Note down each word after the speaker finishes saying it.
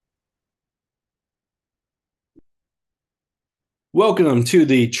Welcome to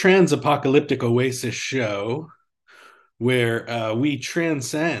the Trans-Apocalyptic Oasis show, where we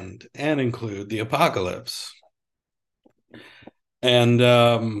transcend and include the apocalypse. And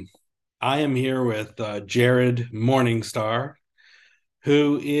I am here with Jared Morningstar,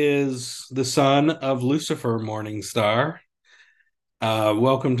 who is the son of Lucifer Morningstar.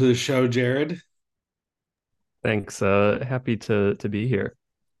 Welcome to the show, Jared. Thanks. Happy to be here.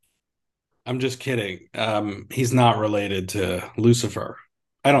 I'm just kidding. He's not related to Lucifer,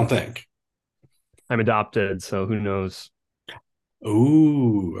 I don't think. I'm adopted, so who knows?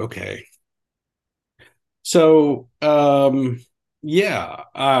 Ooh, okay. So,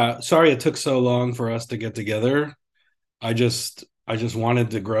 yeah. Sorry it took so long for us to get together. I just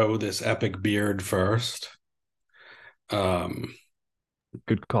wanted to grow this epic beard first. Um,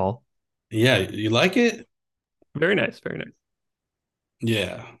 Good call. yeah, you like it? Very nice, very nice.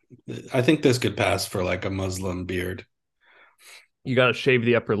 Yeah. I think this could pass for like a Muslim beard. You got to shave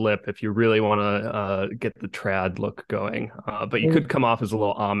the upper lip if you really want to get the trad look going. But you could come off as a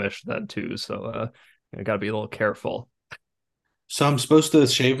little Amish then too, so you got to be a little careful. So I'm supposed to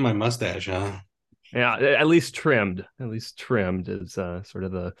shave my mustache, huh? Yeah, at least trimmed. At least trimmed is sort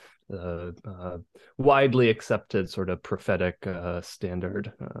of the widely accepted sort of prophetic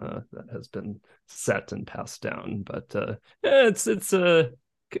standard that has been set and passed down. But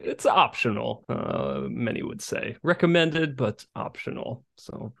it's optional. Many would say recommended, but optional.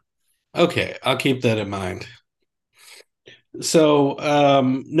 So Okay, I'll keep that in mind. So,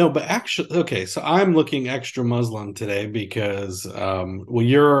 no, but actually, okay, so I'm looking extra Muslim today because, well,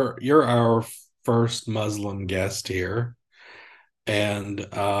 you're our first Muslim guest here, and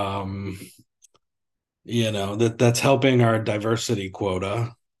that's helping our diversity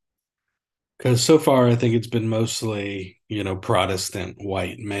quota because so far I think it's been mostly Protestant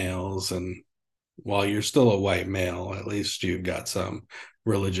white males, and while you're still a white male, at least you've got some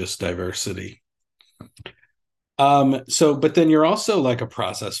religious diversity. So but then you're also like a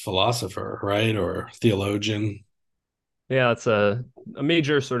process philosopher, right? Or theologian. yeah, it's a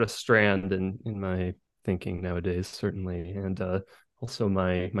major sort of strand in my thinking nowadays, certainly, and also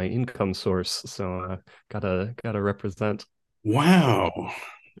my income source. So gotta represent Wow.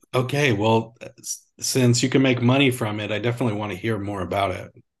 Okay, well, since you can make money from it, I definitely want to hear more about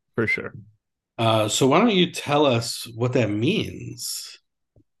it. for sure. So why don't you tell us what that means?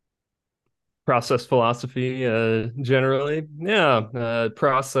 Process philosophy, generally, yeah.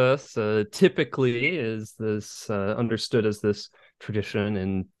 Process typically is this understood as this tradition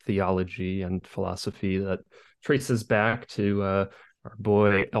in theology and philosophy that traces back to our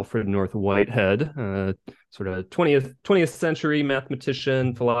boy Alfred North Whitehead, sort of 20th century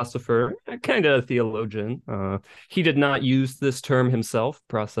mathematician, philosopher, kind of theologian. He did not use this term himself,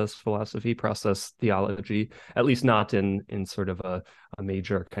 process philosophy, process theology, at least not in sort of a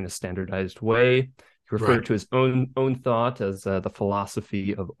major kind of standardized way. He Right. referred to his own thought as the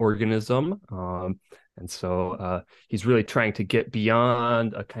philosophy of organism. And so he's really trying to get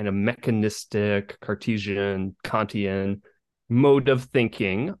beyond a kind of mechanistic, Cartesian, Kantian mode of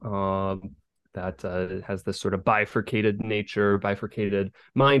thinking that has this sort of bifurcated nature, bifurcated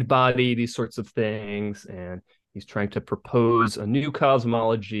mind body, these sorts of things. And he's trying to propose a new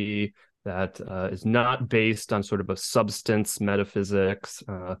cosmology that is not based on sort of a substance metaphysics,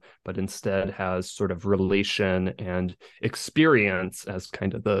 but instead has sort of relation and experience as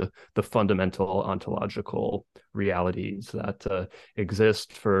kind of the fundamental ontological realities that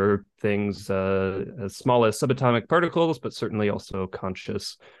exist for things as small as subatomic particles, but certainly also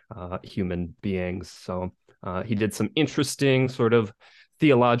conscious human beings. So he did some interesting sort of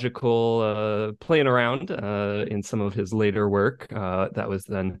theological playing around in some of his later work that was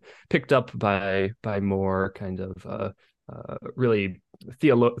then picked up by more kind of really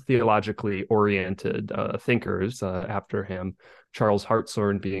theologically oriented thinkers after him. Charles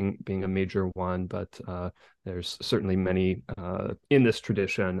Hartshorne being a major one, but there's certainly many in this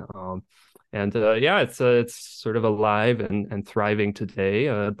tradition. And yeah, it's sort of alive and thriving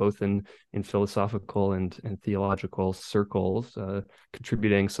today, both in philosophical and theological circles,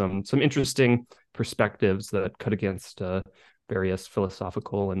 contributing some interesting perspectives that cut against various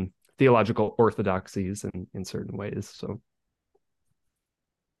philosophical and theological orthodoxies in certain ways. So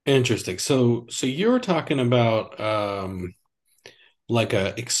Interesting. So you're talking about like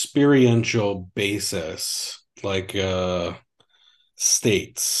a experiential basis, like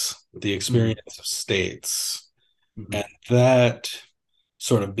states, the mhm, experience of states, mhm, and that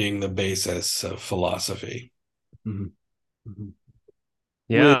sort of being the basis of philosophy. mhm, mhm.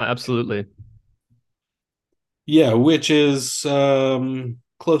 Yeah, Which, absolutely. yeah, which is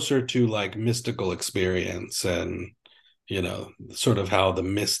closer to like mystical experience and sort of how the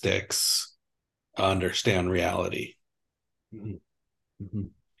mystics understand reality. Mhm. Mhm.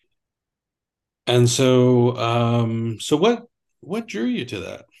 And so what drew you to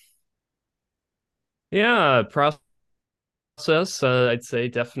that? Yeah, process. I'd say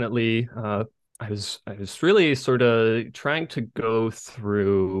definitely. I was really sort of trying to go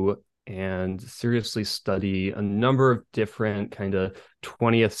through and seriously study a number of different kind of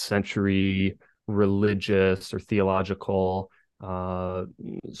 20th century religious or theological uh,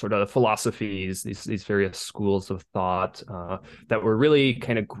 sort of philosophies, these various schools of thought that were really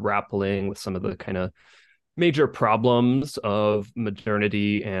kind of grappling with some of the kind of major problems of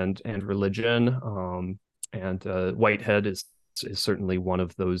modernity and religion. And Whitehead is certainly one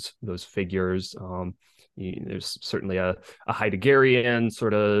of those figures. There's certainly a Heideggerian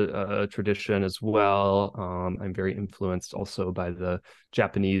sort of tradition as well. I'm very influenced also by the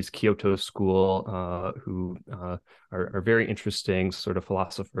Japanese Kyoto school, who are very interesting sort of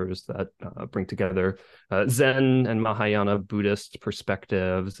philosophers that bring together Zen and Mahayana Buddhist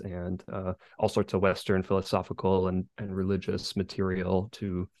perspectives and all sorts of Western philosophical and religious material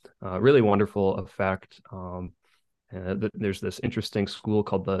to really wonderful effect. There's this interesting school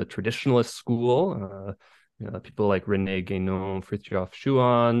called the Traditionalist school. People like René Guénon, Fritjof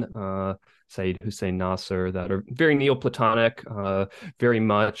Schuon, Said Hussein Nasr, that are very Neoplatonic, very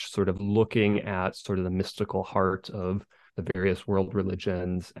much sort of looking at sort of the mystical heart of the various world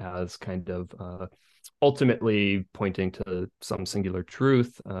religions as kind of ultimately pointing to some singular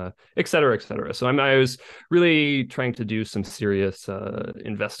truth, et cetera, et cetera. So I was really trying to do some serious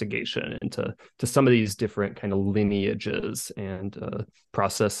investigation into some of these different kind of lineages, and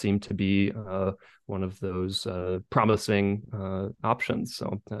process seemed to be one of those promising options.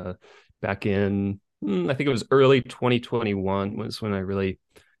 So back in, I think it was early 2021 was when I really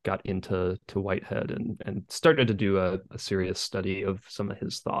got into Whitehead and started to do a serious study of some of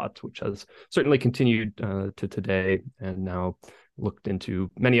his thought, which has certainly continued to today, and now looked into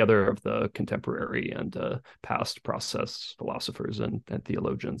many other of the contemporary and past process philosophers and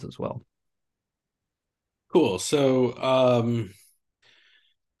theologians as well. Cool. So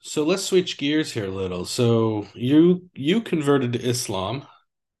let's switch gears here a little. So you converted to Islam,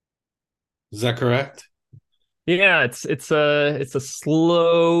 is that correct? Yeah, it's a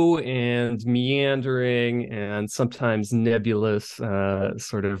slow and meandering and sometimes nebulous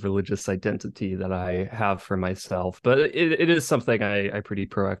sort of religious identity that I have for myself, but it is something I pretty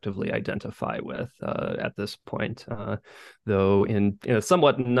proactively identify with at this point, though in a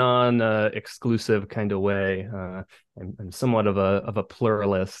somewhat non-exclusive kind of way. I'm somewhat of a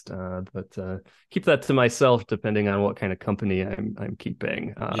pluralist, but keep that to myself depending on what kind of company I'm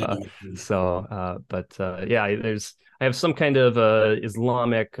keeping. Yeah. Yeah, I have some kind of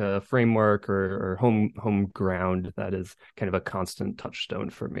Islamic framework or home ground that is kind of a constant touchstone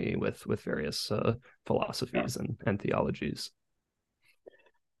for me with various philosophies and theologies.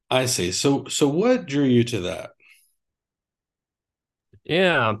 I see. So what drew you to that?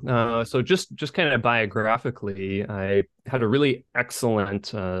 Yeah, so just kind of biographically, I had a really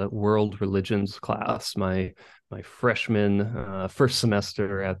excellent world religions class my freshman first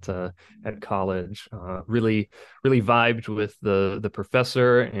semester at college. Really vibed with the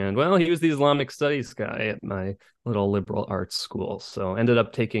professor, and well, he was the Islamic studies guy at my little liberal arts school, so ended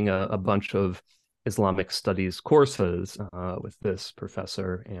up taking a bunch of Islamic studies courses with this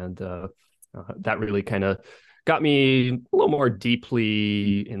professor, and that really kind of got me a little more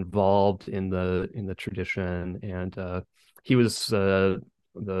deeply involved in the tradition. And he was the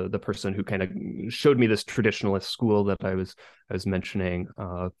person who kind of showed me this traditionalist school that I was mentioning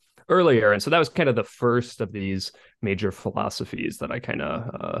earlier. And so that was kind of the first of these major philosophies that I kind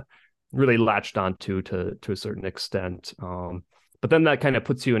of really latched onto to a certain extent. But then that kind of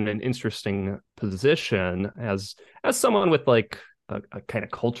puts you in an interesting position as someone with like a kind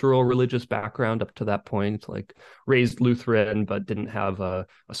of cultural religious background up to that point, like raised Lutheran, but didn't have a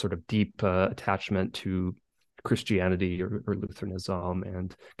sort of deep attachment to Christianity or Lutheranism,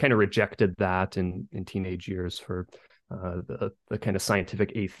 and kind of rejected that in teenage years for the kind of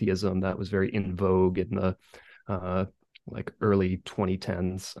scientific atheism that was very in vogue in the uh, like early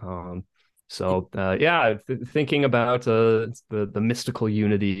 2010s. Yeah, thinking about the mystical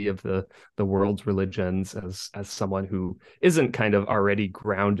unity of the world's religions as someone who isn't kind of already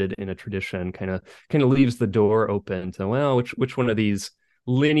grounded in a tradition, kind of leaves the door open to, well, which one of these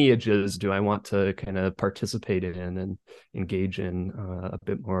lineages do I want to kind of participate in and engage in a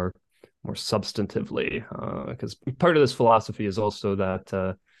bit more substantively? Because part of this philosophy is also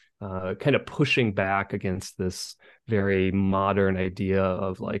that kind of pushing back against this very modern idea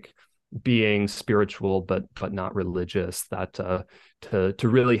of like being spiritual but not religious, that to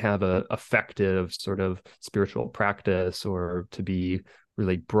really have a effective sort of spiritual practice, or to be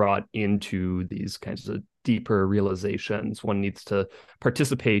really brought into these kinds of deeper realizations, one needs to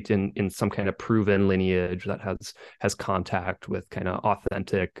participate in some kind of proven lineage that has contact with kind of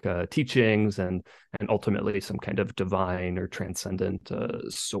authentic teachings, and ultimately some kind of divine or transcendent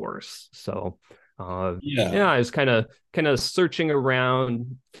source. So Yeah. yeah, I was kind of searching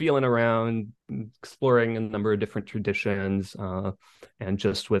around, feeling around, exploring a number of different traditions, and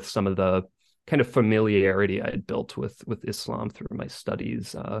just with some of the kind of familiarity I had built with Islam through my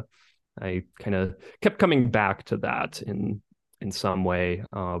studies, I kind of kept coming back to that in some way.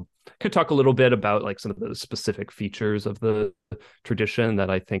 Could talk a little bit about like some of the specific features of the tradition that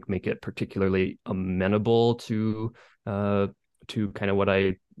I think make it particularly amenable to kind of what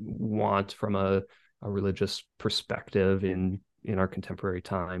I want from a religious perspective in our contemporary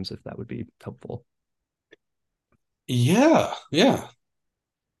times, if that would be helpful. Yeah. Yeah.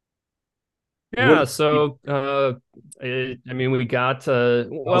 What Yeah, so I mean, we got well,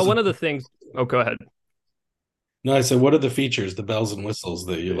 bells one and, of the things. Oh, go ahead. no, I said, what are the features, the bells and whistles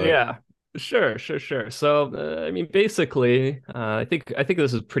that you like? Yeah, sure. So, I mean, basically, I think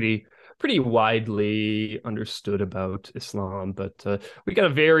this is pretty widely understood about Islam, but we got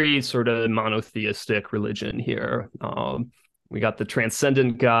a very sort of monotheistic religion here. We got the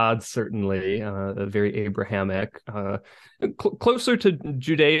transcendent gods, certainly, very Abrahamic, closer to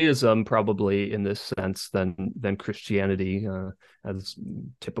Judaism, probably in this sense than Christianity, as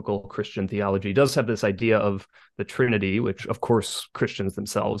typical Christian theology does have this idea of the Trinity, which of course Christians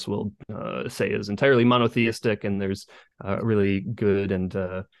themselves will say is entirely monotheistic, and there's really good and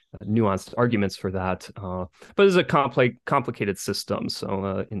nuanced arguments for that. But it's a complicated system.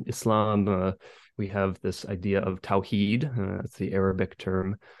 So in Islam, we have this idea of tawheed. That's the Arabic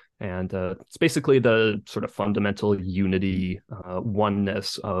term. And it's basically the sort of fundamental unity,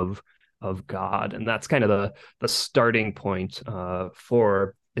 oneness of God. And that's kind of the starting point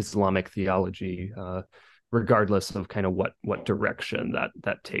for Islamic theology, regardless of kind of what direction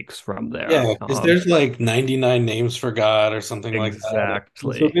that takes from there. Yeah, because there's like 99 names for God or something like that. And so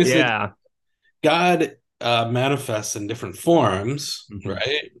Exactly. basically, Yeah. God manifests in different forms, Mm-hmm.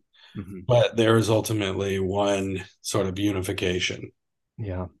 right? Mm-hmm. But there is ultimately one sort of unification.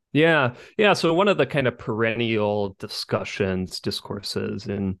 Yeah. Yeah. So one of the kind of perennial discourses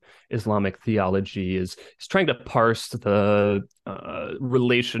in Islamic theology is trying to parse the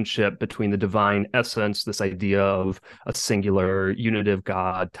relationship between the divine essence, this idea of a singular unitive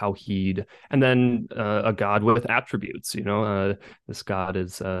God, Tawheed, and then a God with attributes. This God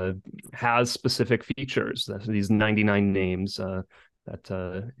has specific features. These 99 names. That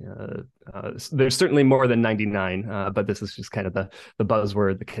there's certainly more than 99, but this is just kind of the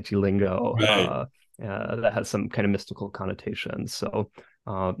buzzword, the catchy lingo, Right. that has some kind of mystical connotations. So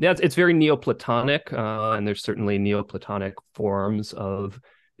yeah, it's very Neoplatonic, and there's certainly Neoplatonic forms of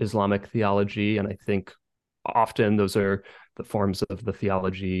Islamic theology, and I think often those are the forms of the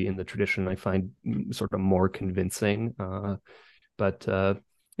theology in the tradition I find sort of more convincing. But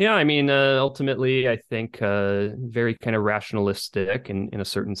yeah, I mean, ultimately, I think very kind of rationalistic in a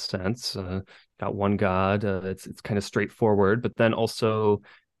certain sense. Got one God. It's kind of straightforward, but then also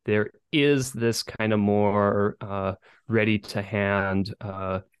there is this kind of more ready to hand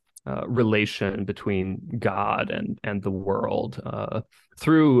relation between God and the world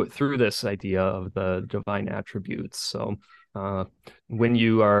through this idea of the divine attributes. So uh, when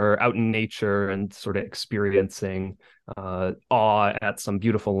you are out in nature and sort of experiencing awe at some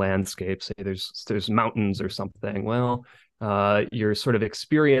beautiful landscape, say there's mountains or something, well, you're sort of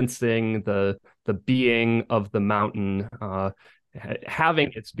experiencing the being of the mountain,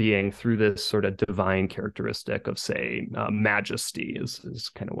 having its being through this sort of divine characteristic of, say, majesty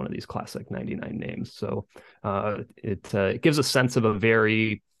is kind of one of these classic 99 names. So it gives a sense of a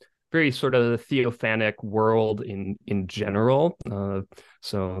very sort of theophanic world in general.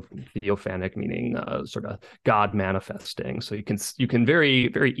 So theophanic meaning sort of God manifesting. So you can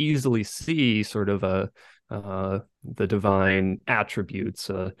very easily see sort of the divine attributes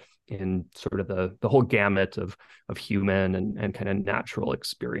in sort of the whole gamut of human and kind of natural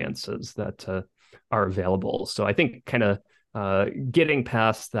experiences that are available. So I think kind of getting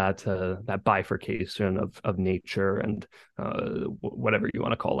past that bifurcation of nature and whatever you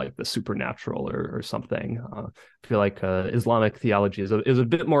want to call like the supernatural or something. I feel like Islamic theology is a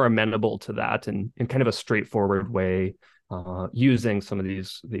bit more amenable to that in kind of a straightforward way. using some of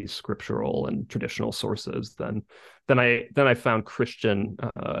these scriptural and traditional sources than I found Christian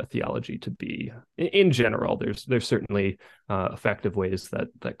theology to be. In general, there's certainly effective ways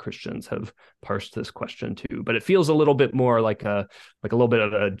that Christians have parsed this question too, but it feels a little bit more like a little bit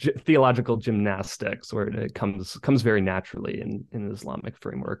of a theological gymnastics where it comes very naturally in Islamic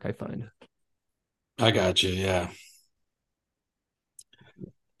framework, I find. I got you. Yeah.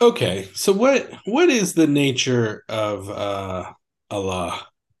 Okay. So what is the nature of Allah?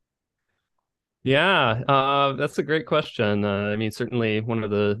 Yeah, that's a great question. I mean, certainly one of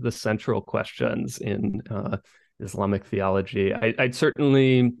the central questions in Islamic theology. I'd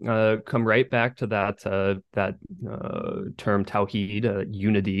certainly come right back to that term tawhid,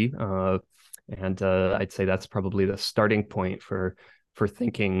 unity, and I'd say that's probably the starting point for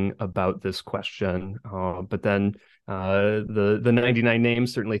thinking about this question. But then the 99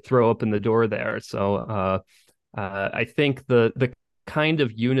 names certainly throw open the door there. So I think the kind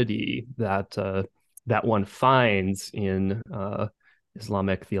of unity that one finds in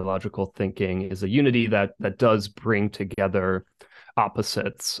Islamic theological thinking is a unity that does bring together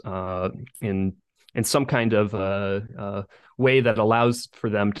opposites in some kind of way that allows for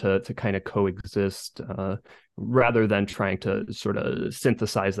them to kind of coexist rather than trying to sort of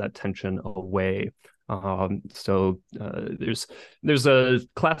synthesize that tension away. There's a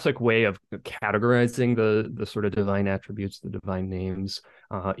classic way of categorizing the sort of divine attributes, the divine names,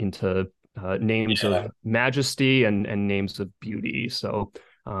 into names Yeah. of majesty and names of beauty. So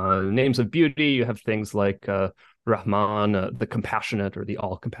names of beauty, you have things like Rahman, the compassionate or the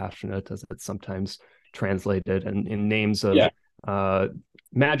all compassionate, as it's sometimes translated, and in names of Yeah. uh,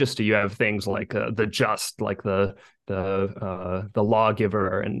 majesty, you have things like the just, like the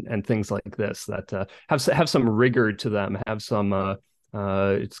lawgiver, and things like this that have some rigor to them, have some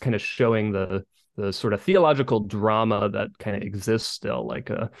it's kind of showing the sort of theological drama that kind of exists still. Like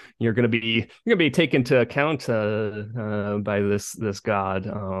you're gonna be taken to account by this God,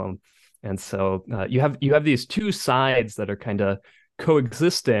 and so you have these two sides that are kind of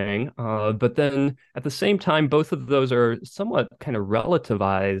coexisting, but then at the same time, both of those are somewhat kind of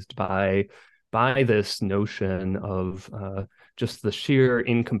relativized by this notion of just the sheer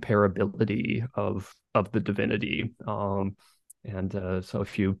incomparability of the divinity. So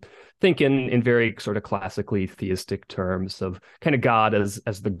if you think in very sort of classically theistic terms of kind of God as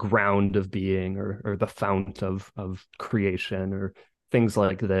the ground of being, or the fount of creation, or things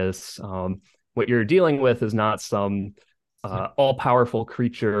like this, what you're dealing with is not some all-powerful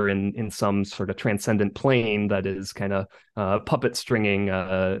creature in some sort of transcendent plane that is kind of puppet stringing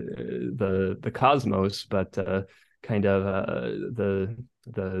the cosmos, but kind of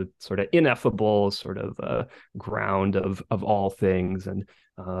the sort of ineffable sort of ground of all things, and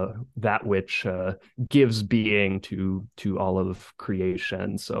that which gives being to all of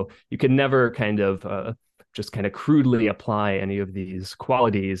creation. So you can never kind of just kind of crudely apply any of these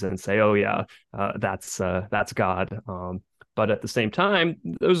qualities and say, oh yeah, that's God. But at the same time,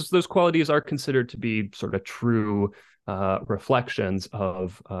 those qualities are considered to be sort of true reflections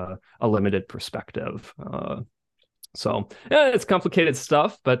of a limited perspective. So yeah, it's complicated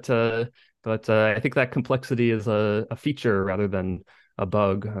stuff, but I think that complexity is a feature rather than a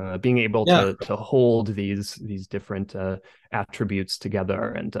bug. Being able Yeah. to hold these different attributes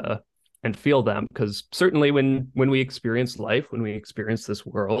together and feel them, because certainly when we experience life, when we experience this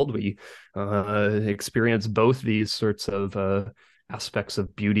world, we experience both these sorts of aspects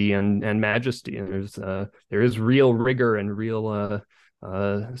of beauty and majesty, and there is real rigor and real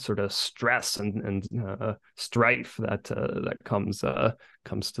sort of stress and strife that comes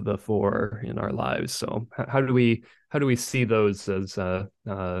to the fore in our lives. So how do we see those as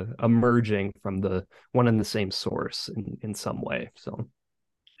emerging from the one and the same source in some way? So.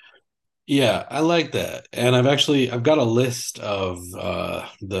 Yeah, I like that. And I've got a list of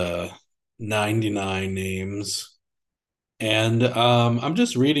the 99 names, and I'm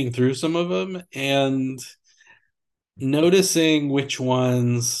just reading through some of them and noticing which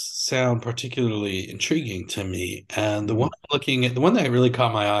ones sound particularly intriguing to me. And Mm. the one that really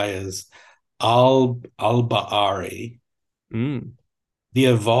caught my eye is Al-Ba'ari, Mm. the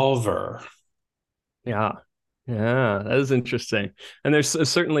Evolver. Yeah. Yeah, that is interesting. And there's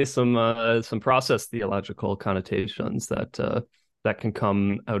certainly some process theological connotations that can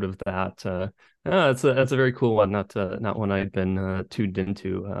come out of that. Yeah, that's a very cool one. Not one I've been tuned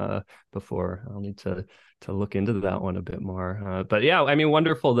into before. I'll need to look into that one a bit more. But yeah, I mean,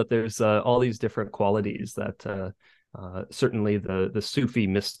 wonderful that there's all these different qualities that certainly the Sufi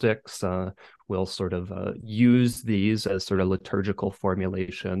mystics will sort of use these as sort of liturgical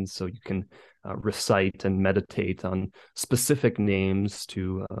formulations. So you can recite and meditate on specific names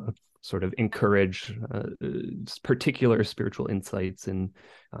to sort of encourage particular spiritual insights in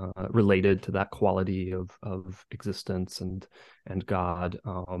related to that quality of existence and God.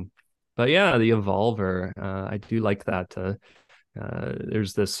 But yeah, the evolver, I do like that.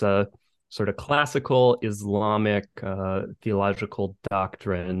 There's this sort of classical Islamic theological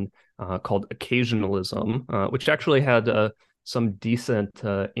doctrine called occasionalism, which actually had some decent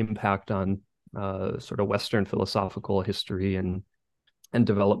impact on sort of Western philosophical history and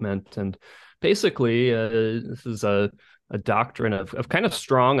development. And basically, this is a doctrine of kind of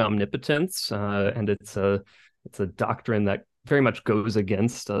strong omnipotence, and it's a doctrine that very much goes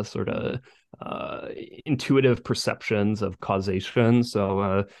against sort of intuitive perceptions of causation.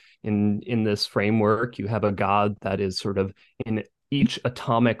 So in this framework, you have a God that is sort of in each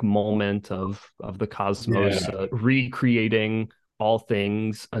atomic moment of the cosmos, Yeah. recreating all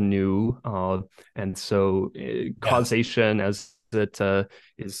things anew. And so Yes. causation as it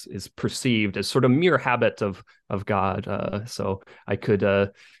is perceived as sort of mere habit of God. So I could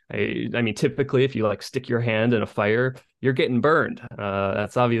I mean, typically, if you like stick your hand in a fire, you're getting burned.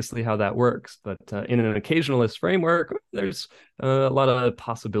 That's obviously how that works. But in an occasionalist framework, there's a lot of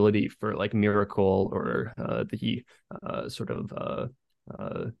possibility for like miracle or the sort of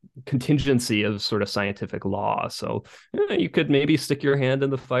contingency of sort of scientific law. So you could maybe stick your hand in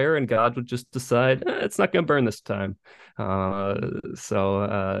the fire and God would just decide it's not going to burn this time.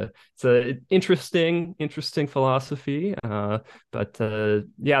 So it's an interesting philosophy. But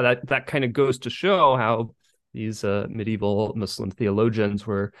yeah, that kind of goes to show how these medieval Muslim theologians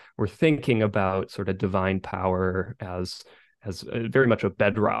were thinking about sort of divine power as very much a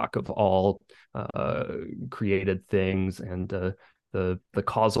bedrock of all created things and the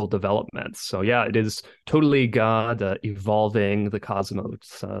causal developments. So yeah, it is totally God evolving the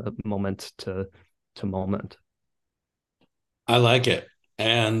cosmos moment to moment. I like it.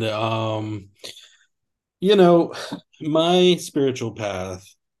 And you know, my spiritual path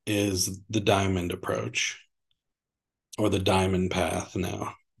is the diamond approach or the diamond path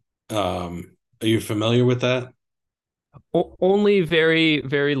now. Are you familiar with that? Only very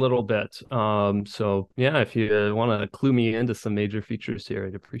little bit. So yeah, if you want to clue me into some major features here,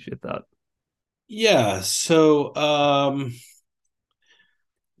 I'd appreciate that. Yeah, so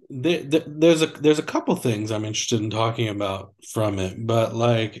there's a couple things I'm interested in talking about from it, but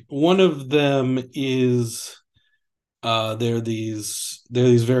like one of them is there are these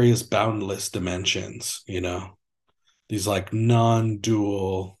various boundless dimensions, you know, these like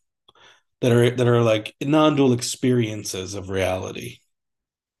non-dual that are like non-dual experiences of reality.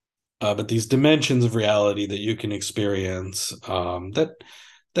 But these dimensions of reality that you can experience that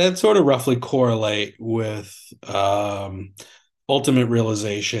sort of roughly correlate with ultimate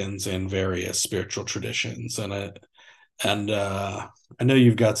realizations in various spiritual traditions, I know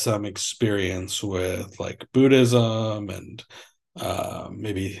you've got some experience with like Buddhism and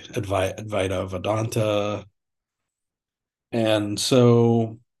maybe Advaita Vedanta, and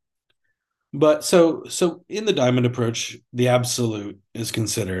so in the diamond approach, the absolute is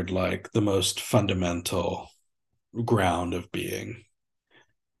considered like the most fundamental ground of being,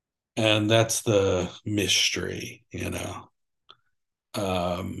 and that's the mystery, you know,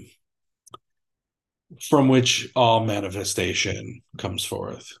 um, from which all manifestation comes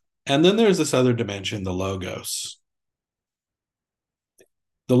forth. And then there's this other dimension, the logos.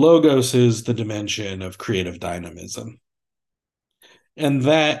 The logos is the dimension of creative dynamism, and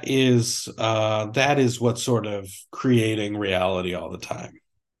that is what's sort of creating reality all the time,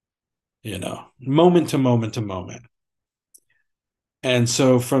 you know, moment to moment to moment. And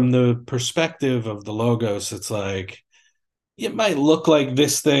so from the perspective of the logos, it's like it might look like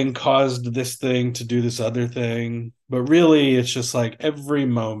this thing caused this thing to do this other thing, but really it's just like every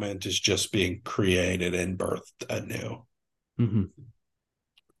moment is just being created and birthed anew. Mm-hmm.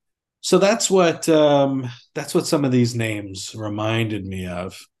 So that's what some of these names reminded me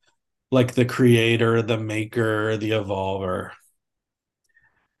of, like the creator, the maker, the evolver.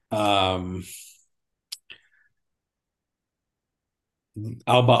 Um,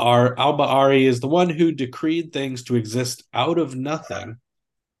 Al-Ba'ari is the one who decreed things to exist out of nothing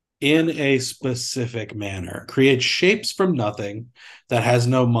in a specific manner, creates shapes from nothing that has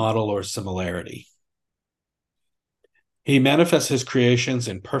no model or similarity. He manifests his creations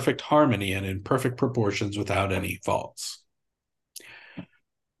in perfect harmony and in perfect proportions without any faults.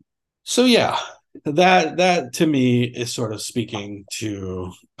 So yeah, that to me is sort of speaking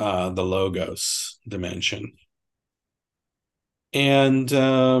to the logos dimension. And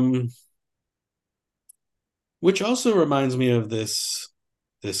which also reminds me of this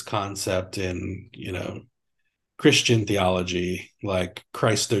concept in, Christian theology, like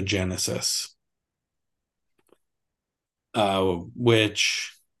Christogenesis,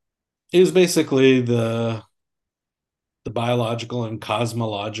 which is basically the biological and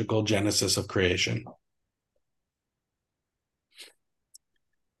cosmological genesis of creation.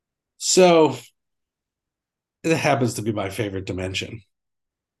 So it happens to be my favorite dimension.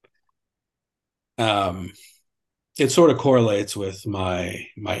 Um, it sort of correlates with my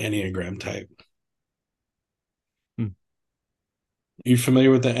Enneagram type. Hmm. Are you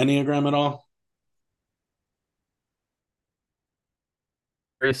familiar with the Enneagram at all?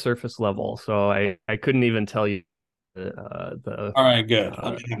 Very surface level, so I couldn't even tell you the All right, good.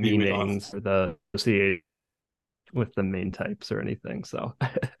 I'm happy we don't have to. meanings or the association with the main types or anything. So,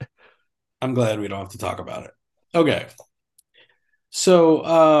 I'm glad we don't have to talk about it. Okay. So,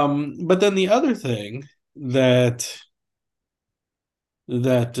 but then the other thing that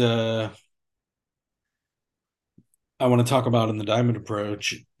that I want to talk about in the diamond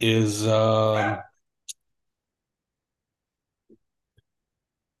approach is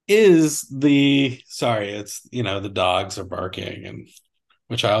the sorry, it's the dogs are barking, and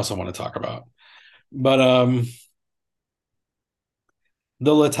which I also want to talk about. But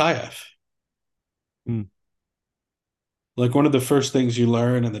the Lataif, hmm. like one of the first things you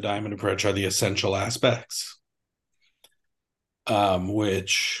learn in the diamond approach are the essential aspects,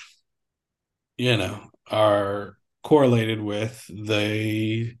 which are correlated with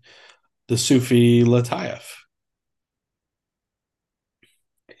the Sufi Lataif.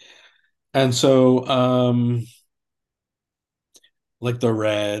 And so like the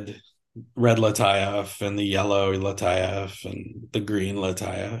red Lataif and the yellow Lataif and the green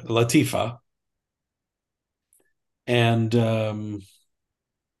Lataif Latifa. And so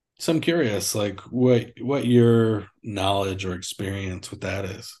I'm curious, like what your knowledge or experience with that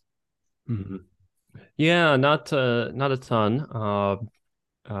is. Hmm. Yeah, not a ton.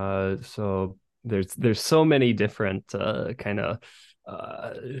 So there's so many different kind of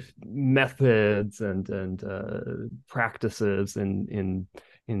uh, methods and practices in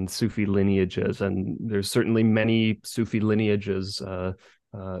Sufi lineages, and there's certainly many Sufi lineages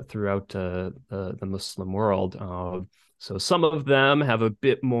throughout the Muslim world. So some of them have a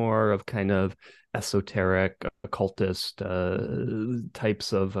bit more of kind of esoteric, occultist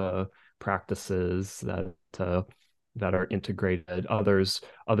types of practices that are integrated. Others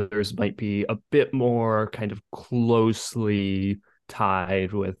might be a bit more kind of closely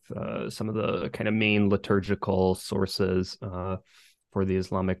tied with some of the kind of main liturgical sources for the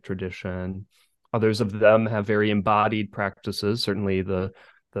Islamic tradition. Others of them have very embodied practices. Certainly, the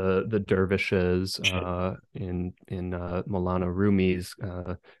dervishes in Maulana Rumi's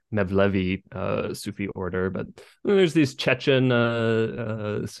Mevlevi Sufi order, but there's these Chechen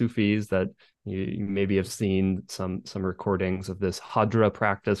Sufis that you maybe have seen some recordings of this Hadra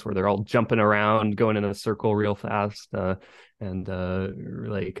practice where they're all jumping around, going in a circle real fast, and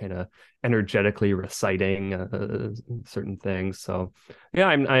really kind of energetically reciting certain things. So, yeah,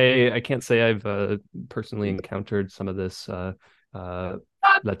 I can't say I've personally encountered some of this uh,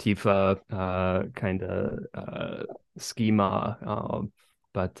 Latifa kind of schema,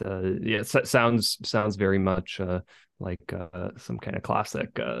 but yeah, sounds very much like some kind of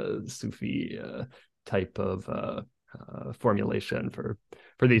classic Sufi type of formulation for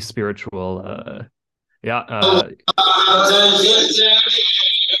these spiritual yeah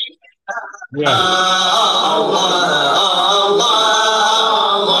Yeah.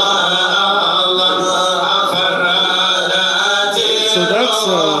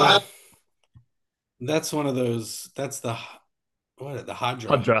 So that's one of those. That's the Hadra.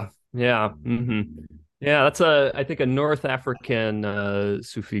 Hadra. Yeah. Yeah, that's a I think a North African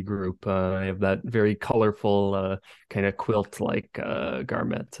Sufi group. I have that very colorful kind of quilt-like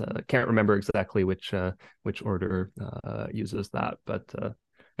garment. Can't remember exactly which order uses that, but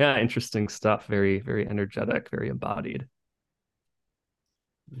yeah, interesting stuff. Very energetic, very embodied.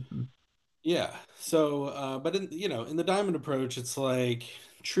 Mhm. Yeah. So, but in the diamond approach, it's like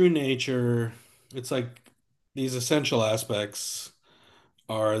true nature. It's like these essential aspects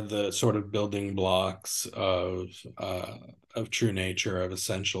are the sort of building blocks of true nature, of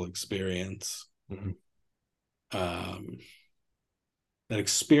essential experience. Mhm. Um, that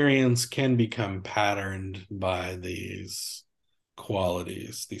experience can become patterned by these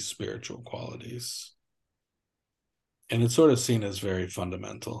qualities, these spiritual qualities, and it's sort of seen as very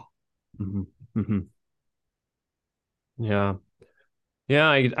fundamental. Mhm. Mhm. Yeah. Yeah,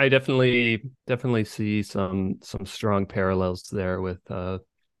 I definitely see some strong parallels there with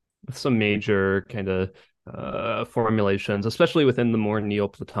some major kind of formulations, especially within the more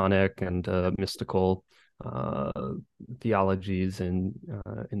Neoplatonic and mystical uh, theologies in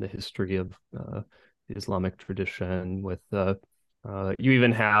the history of the Islamic tradition. With you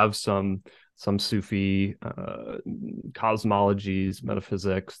even have some Sufi cosmologies,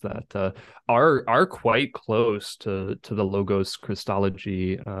 metaphysics that are quite close to the Logos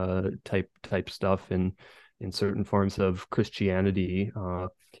Christology type stuff in certain forms of Christianity.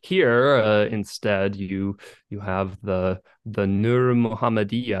 Here, instead, you have the Nur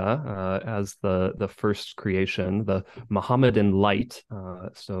Muhammadiyah as the first creation, the Muhammadan light.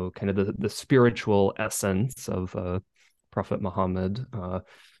 So kind of the spiritual essence of Prophet Muhammad.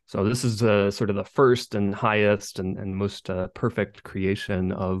 So this is sort of the first and highest and most perfect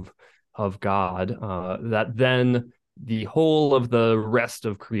creation of God. That then the whole of the rest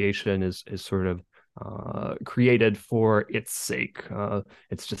of creation is sort of created for its sake.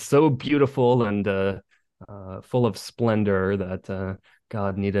 It's just so beautiful and full of splendor that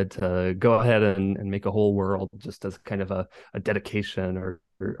God needed to go ahead and make a whole world just as kind of a dedication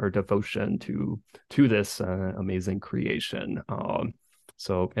or devotion to this amazing creation.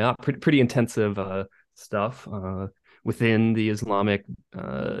 So yeah, pretty intensive stuff within the Islamic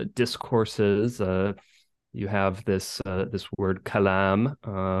discourses. You have this word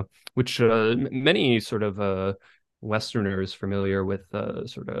kalam, which many sort of Westerners familiar with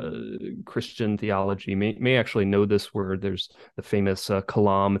sort of Christian theology may actually know this word. There's the famous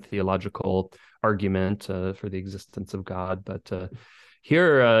Kalam theological argument for the existence of God, but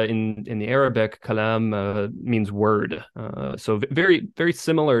here in the Arabic, kalam means word. So very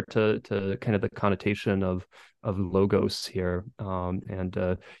similar to kind of the connotation of logos here,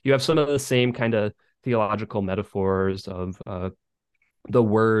 and you have some of the same kind of theological metaphors of the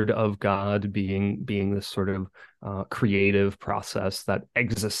word of God being this sort of creative process that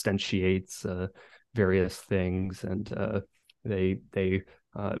existentiates various things, and they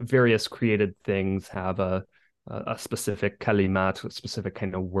various created things have a specific kalimat, a specific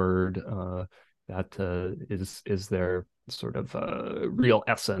kind of word that is their sort of real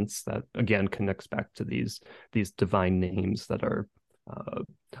essence that again connects back to these divine names that are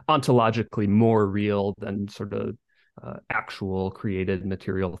ontologically more real than sort of actual created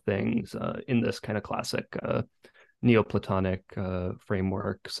material things in this kind of classic Neoplatonic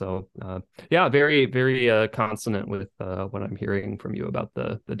framework. So yeah, very consonant with what I'm hearing from you about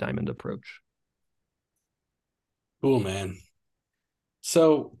the diamond approach. Cool, man.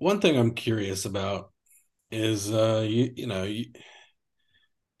 So one thing I'm curious about is I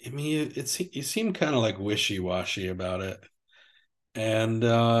mean you seem kind of like wishy-washy about it. And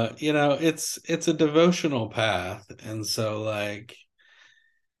it's a devotional path. And so like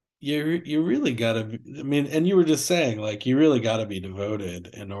you really gotta I mean, and you were just saying like you really gotta be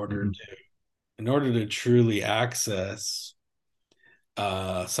devoted Mhm. in order to truly access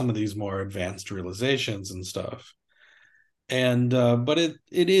some of these more advanced realizations and stuff. And but it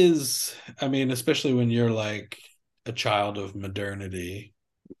is, I mean, especially when you're like a child of modernity,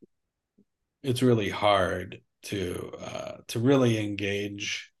 it's really hard to really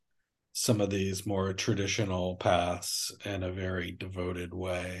engage some of these more traditional paths in a very devoted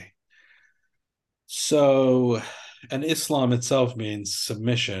way. So, and Islam itself means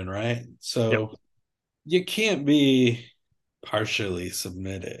submission, right? Yep, So you can't be partially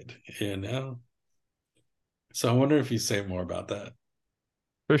submitted, you know? So I wonder if you say more about that.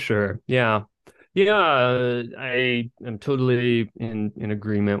 for sure. Yeah. Yeah, I am totally in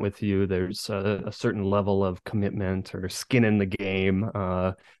agreement with you. There's a certain level of commitment or skin in the game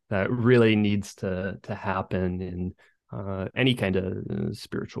that really needs to happen in any kind of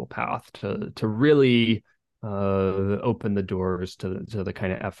spiritual path to really open the doors to the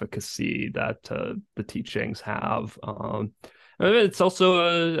kind of efficacy that the teachings have. It's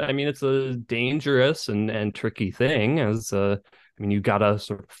also, I mean, it's a dangerous and tricky thing as I mean, you gotta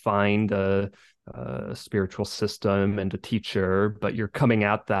sort of find a spiritual system and a teacher, but you're coming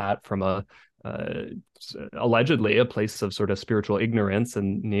at that from uh, allegedly a place of sort of spiritual ignorance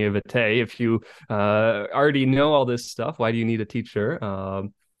and naivete. If you already know all this stuff, why do you need a teacher?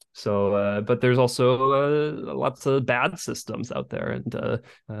 But there's also lots of bad systems out there,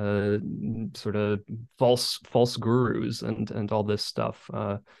 and sort of false gurus and all this stuff.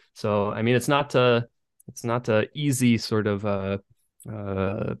 So I mean, it's not a easy sort of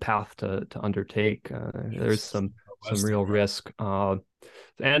path to undertake. There's Yes. some Western, real right? risk,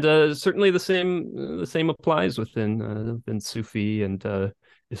 and certainly the same applies within Sufi and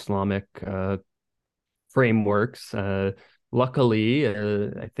Islamic frameworks. Luckily,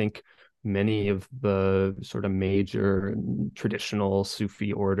 I think many of the sort of major traditional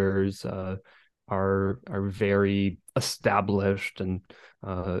Sufi orders are very established and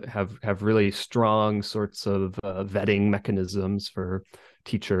have really strong sorts of vetting mechanisms for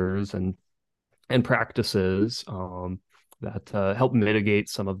teachers and practices that help mitigate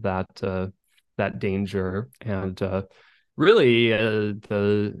some of that danger. And really,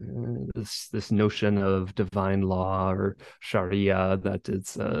 this notion of divine law or Sharia, that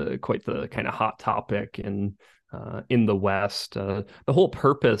is quite the kind of hot topic in the West. The whole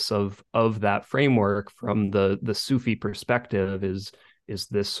purpose of that framework from the Sufi perspective is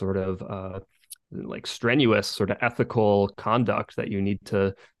this sort of like strenuous sort of ethical conduct that you need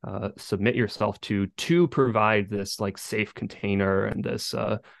to submit yourself to provide this like safe container and this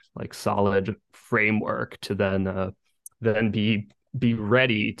like solid framework to then be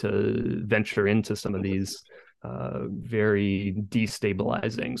ready to venture into some of these very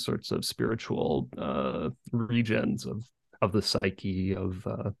destabilizing sorts of spiritual regions of the psyche of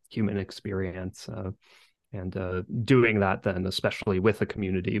human experience, and doing that then, especially with a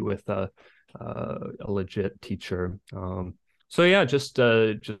community, with a legit teacher. So yeah, just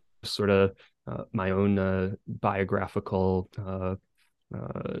sort of my own biographical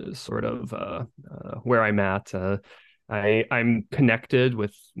sort of where I'm at. I'm connected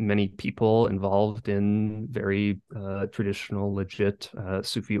with many people involved in very traditional, legit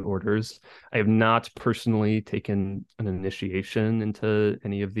Sufi orders. I have not personally taken an initiation into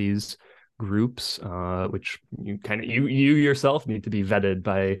any of these groups, which you yourself need to be vetted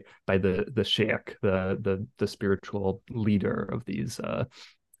by the sheikh, the spiritual leader of these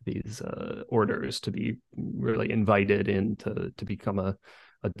orders, to be really invited in to become a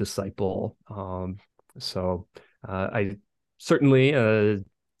disciple. So I certainly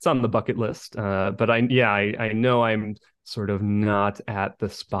it's on the bucket list, but I know I'm sort of not at the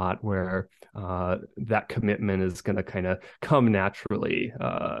spot where that commitment is going to kind of come naturally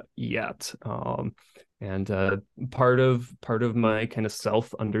yet. And part of my kind of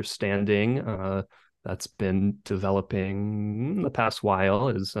self understanding that's been developing the past while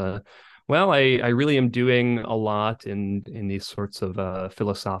is well, I really am doing a lot in these sorts of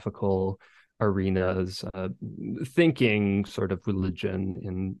philosophical arenas, thinking sort of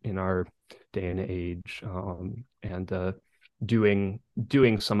religion in our day and age, and doing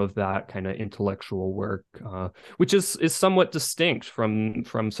some of that kind of intellectual work, which is somewhat distinct from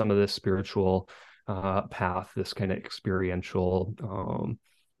some of this spiritual path, this kind of experiential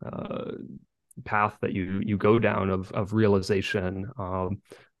path that you go down of realization.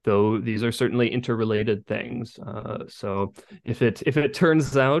 Though these are certainly interrelated things. So if it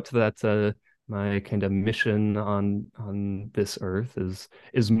turns out that my kind of mission on this earth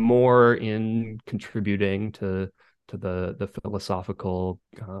is more in contributing to the philosophical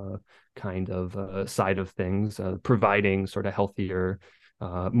kind of side of things, providing sort of healthier,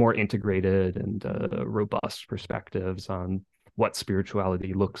 more integrated and robust perspectives on what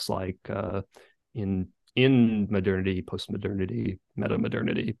spirituality looks like in modernity, postmodernity,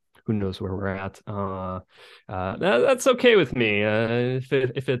 metamodernity. Who knows where we're at? That's okay with me. If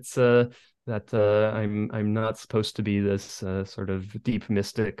it's that I'm not supposed to be this sort of deep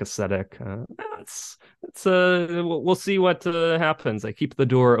mystic ascetic. We'll see what happens. I keep the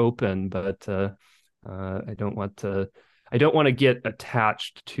door open, but I don't want to get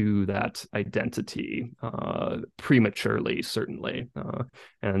attached to that identity prematurely, certainly.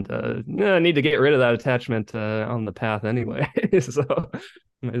 And I need to get rid of that attachment on the path anyway. So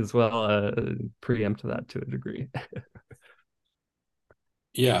might as well preempt that to a degree.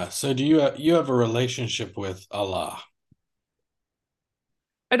 Yeah. So do you have a relationship with Allah?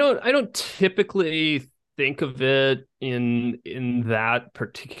 I don't typically think of it in that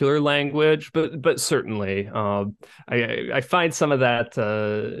particular language, but certainly, I find some of that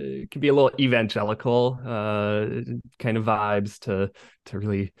can be a little evangelical kind of vibes to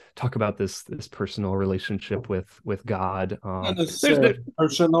really talk about this personal relationship with God. Not There's necessarily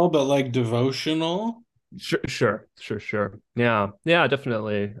personal, but like devotional. sure. Yeah,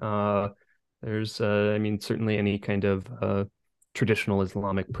 definitely. There's I mean, certainly any kind of traditional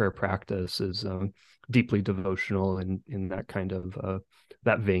Islamic prayer practice is deeply devotional in that kind of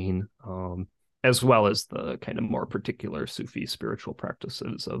that vein, as well as the kind of more particular Sufi spiritual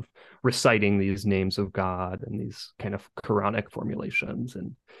practices of reciting these names of God and these kind of Quranic formulations,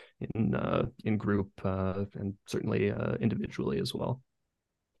 and in group and certainly individually as well.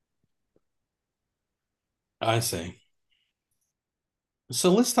 I see.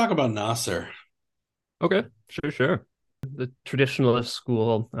 So let's talk about Nasr. Okay, sure. The traditionalist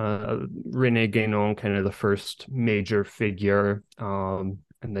school, Rene Guénon, kind of the first major figure. And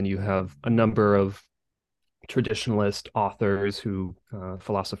then you have a number of traditionalist authors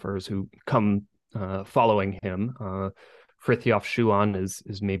philosophers who come following him. Frithjof Schuon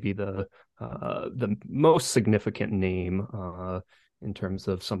is maybe the most significant name in terms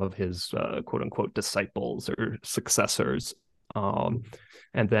of some of his quote unquote disciples or successors.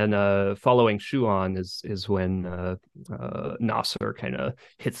 And then following Schuon is when Nasr kind of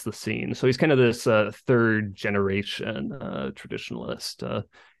hits the scene. So he's kind of this third generation traditionalist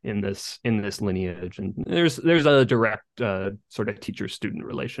in this lineage, and there's a direct sort of teacher student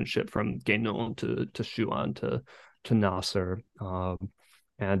relationship from Guénon to Schuon to Nasr,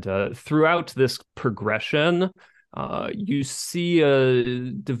 and throughout this progression, you see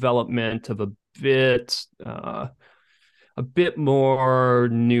a development of a bit more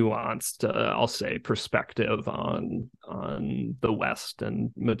nuanced, I'll say, perspective on the West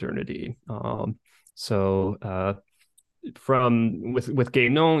and modernity. So from with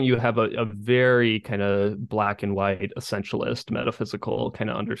Guénon, you have a very kind of black and white essentialist metaphysical kind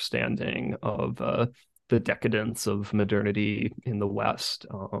of understanding of the decadence of modernity in the West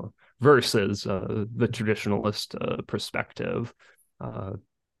versus the traditionalist perspective.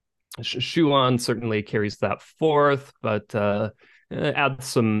 Schuon certainly carries that forth, but adds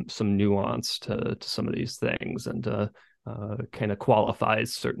some nuance to some of these things, and kind of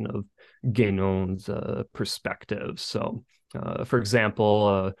qualifies certain of Guénon's perspectives. So, for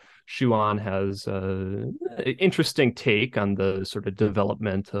example, Schuon has an interesting take on the sort of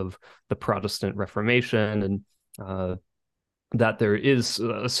development of the Protestant Reformation, and that there is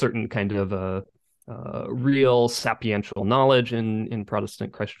a certain kind of real sapiential knowledge in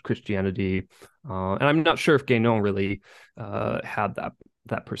Protestant Christianity, and I'm not sure if Guénon really had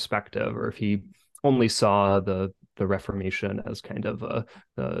that perspective, or if he only saw the Reformation as kind of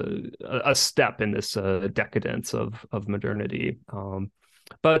a step in this decadence of modernity.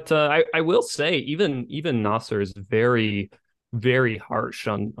 But I will say, even Nasr is very, very harsh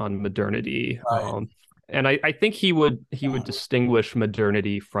on modernity. Right. And I think he would distinguish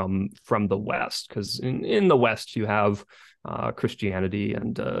modernity from the West, because in the West you have Christianity,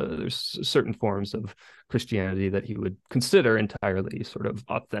 and there's certain forms of Christianity that he would consider entirely sort of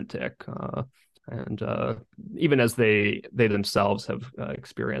authentic, and even as they themselves have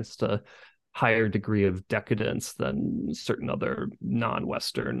experienced a higher degree of decadence than certain other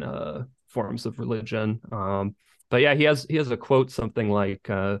non-Western forms of religion. But yeah, he has a quote something like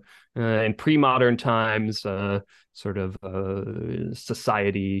in pre-modern times, sort of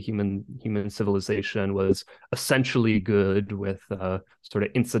society, human civilization was essentially good with sort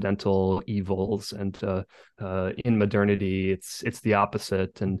of incidental evils, and in modernity, it's the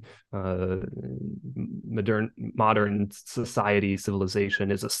opposite, and modern society,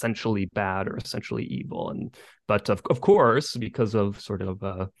 civilization is essentially bad or essentially evil, and but of course, because of sort of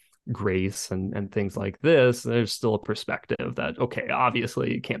grace and things like this, there's still a perspective that, okay,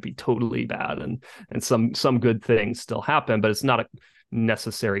 obviously it can't be totally bad, and some good things still happen, but it's not a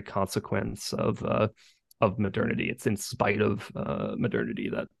necessary consequence of modernity. It's in spite of modernity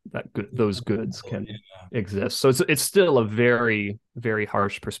that those goods can exist. So it's still a very, very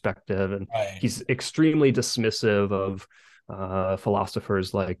harsh perspective, and Right. he's extremely dismissive of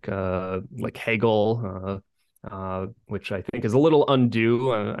philosophers like Hegel, which I think is a little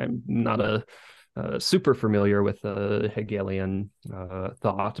undue. I'm not super familiar with Hegelian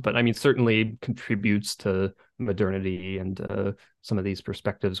thought, but I mean, certainly contributes to modernity and some of these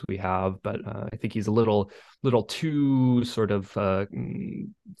perspectives we have. But I think he's a little too sort of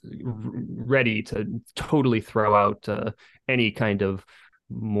ready to totally throw out any kind of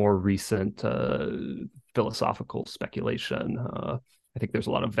more recent philosophical speculation. I think there's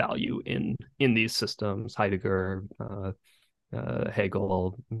a lot of value in these systems. Heidegger,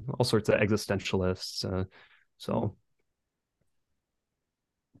 Hegel, all sorts of existentialists. So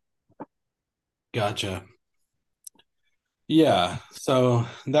Gotcha. Yeah, so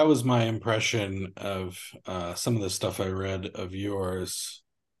that was my impression of some of the stuff I read of yours,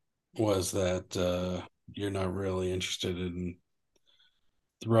 was that you're not really interested in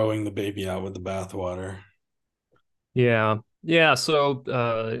throwing the baby out with the bathwater. yeah. So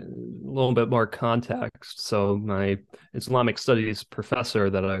a little bit more context. So my Islamic studies professor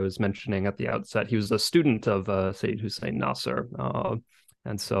that I was mentioning at the outset, he was a student of Sayyid Hussein Nasr.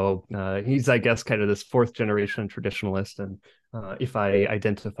 And so he's, I guess, kind of this fourth generation traditionalist. And if I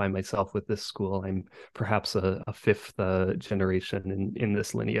identify myself with this school, I'm perhaps a fifth generation in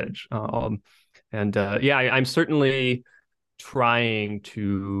this lineage. And yeah, I'm certainly trying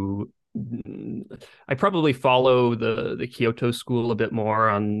to. I probably follow the Kyoto school a bit more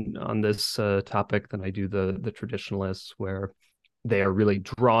on this topic than I do the traditionalists, where they are really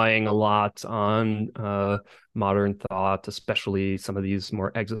drawing a lot on modern thought, especially some of these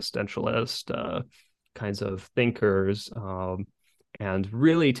more existentialist kinds of thinkers, and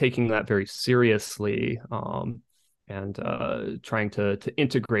really taking that very seriously, and trying to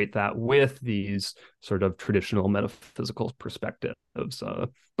integrate that with these sort of traditional metaphysical perspectives.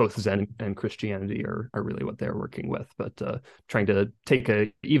 Both Zen and Christianity are really what they're working with, but trying to take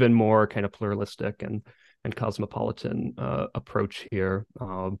a even more kind of pluralistic and cosmopolitan approach here.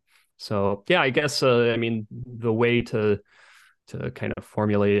 So yeah, I guess I mean the way to kind of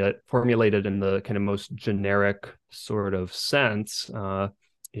formulate it in the kind of most generic sort of sense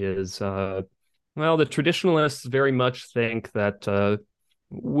is well, the traditionalists very much think that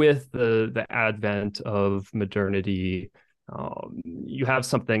with the advent of modernity, you have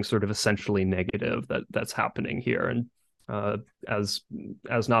something sort of essentially negative that's happening here. And uh, as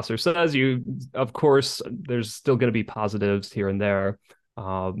as Nasr says, you of course there's still going to be positives here and there,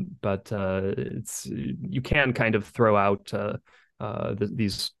 but it's you can kind of throw out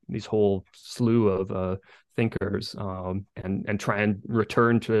these whole slew of thinkers, and try and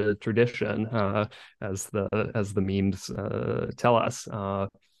return to tradition, as the memes tell us.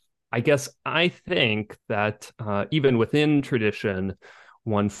 I guess I think that even within tradition,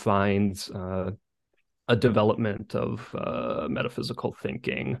 one finds a development of metaphysical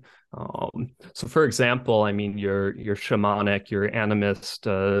thinking. So, for example, I mean, your shamanic, your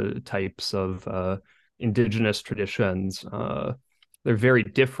animist types of indigenous traditions, they're very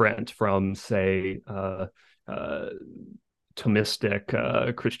different from, say, uh,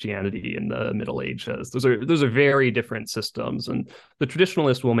 Thomistic Christianity in the Middle Ages. Those are very different systems, and the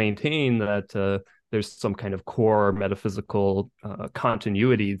traditionalist will maintain that there's some kind of core metaphysical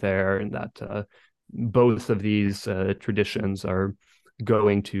continuity there, and that both of these traditions are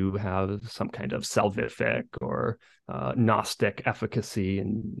going to have some kind of salvific or Gnostic efficacy,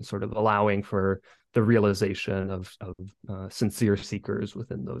 and sort of allowing for the realization of sincere seekers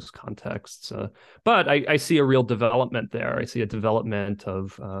within those contexts. But I see a real development there. I see a development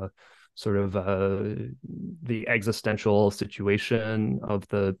of sort of the existential situation of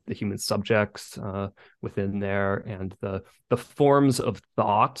the human subjects within there, and the forms of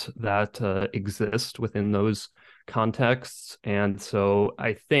thought that exist within those contexts. And so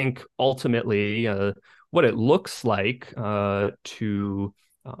I think ultimately what it looks like to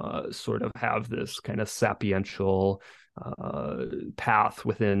sort of have this kind of sapiential path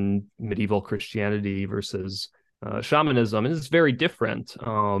within medieval Christianity versus shamanism is very different.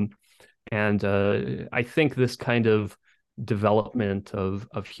 And I think this kind of development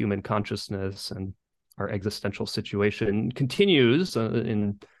of human consciousness and our existential situation continues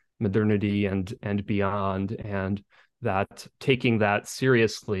in modernity and beyond, and that taking that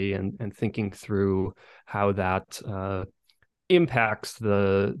seriously and thinking through how that impacts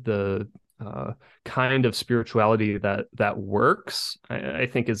the kind of spirituality that works, I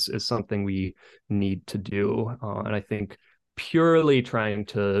think is something we need to do. And I think purely trying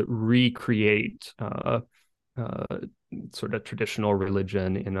to recreate sort of traditional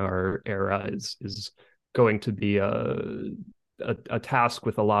religion in our era is going to be a task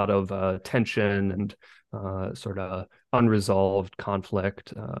with a lot of tension and sort of unresolved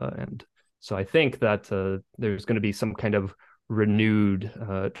conflict. And so I think that there's going to be some kind of renewed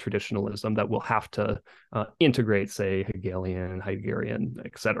traditionalism that will have to integrate, say, Hegelian, Heideggerian,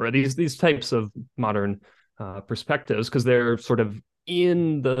 et cetera, these types of modern perspectives, because they're sort of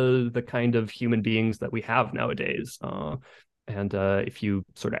in the kind of human beings that we have nowadays. And if you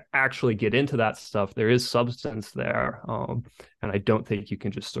sort of actually get into that stuff, there is substance there. And I don't think you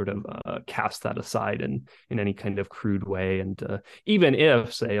can just sort of cast that aside in any kind of crude way. And even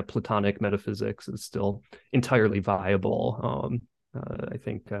if, say, a Platonic metaphysics is still entirely viable, I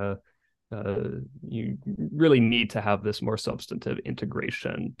think you really need to have this more substantive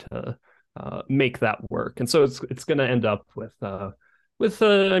integration to make that work. And so it's going to end up with I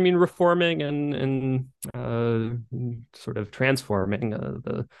mean, reforming and sort of transforming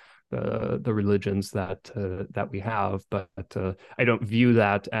the religions that we have. But I don't view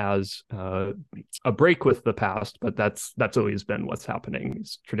that as a break with the past. But that's always been what's happening.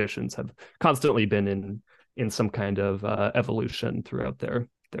 These traditions have constantly been in some kind of evolution throughout their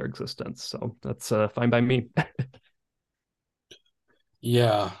existence. So that's fine by me.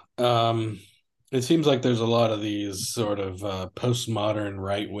 Yeah. It seems like there's a lot of these sort of postmodern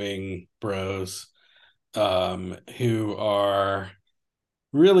right wing bros who are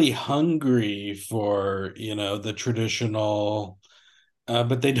really hungry for, the traditional,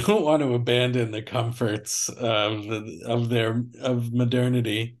 but they don't want to abandon the comforts of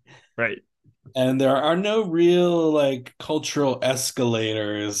modernity. Right. and there are no real like cultural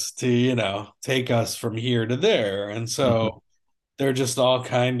escalators to, take us from here to there. And Mhm. so they're just all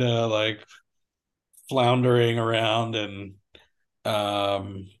kind of like floundering around, and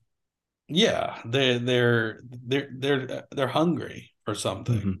um yeah, they're hungry for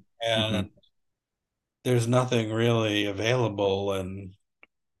something, Mhm. and Mhm. there's nothing really available. And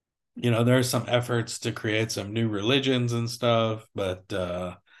there's some efforts to create some new religions and stuff, but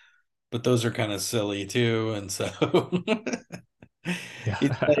those are kind of silly too. And so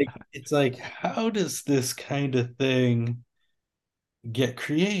it's Yeah. like how does this kind of thing get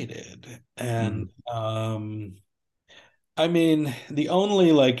created? And Mhm. I mean, the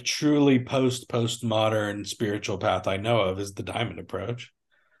only like truly postmodern spiritual path I know of is the diamond approach.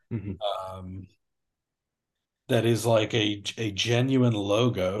 Mhm. Um, that is like a genuine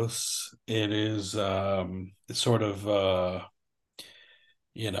logos. It is sort of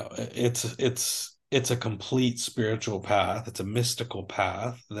it's a complete spiritual path. It's a mystical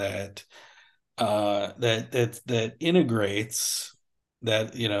path that integrates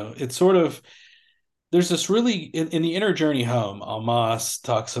that, it's sort of there's this really in the inner journey home, Almas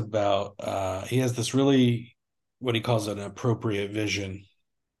talks about he has this really what he calls an appropriate vision,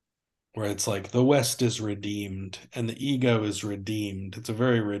 where it's like the West is redeemed and the ego is redeemed. It's a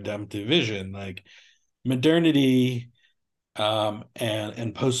very redemptive vision. Like modernity and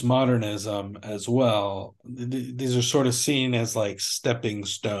postmodernism as well. These are sort of seen as like stepping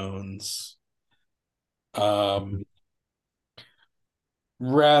stones, Mhm. um,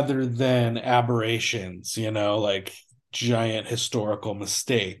 rather than aberrations, like giant historical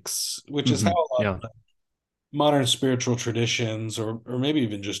mistakes, which is how Mhm. a lot of Yeah. modern spiritual traditions, or maybe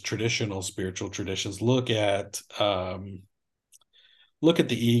even just traditional spiritual traditions, look at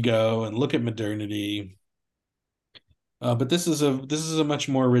the ego and look at modernity. But this is a much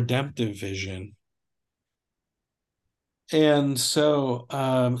more redemptive vision. And so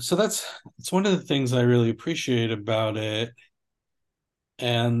it's one of the things I really appreciate about it.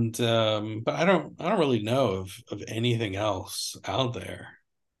 And but I don't really know of anything else out there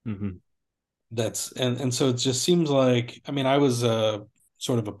Mhm. that's and so it just seems like, I mean, I was a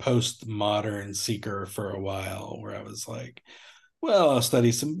sort of a postmodern seeker for a while, where I was like, well, I'll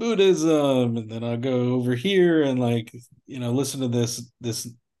study some Buddhism, and then I'll go over here and like, listen to this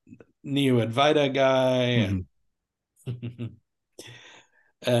Neo Advaita guy, Mhm. and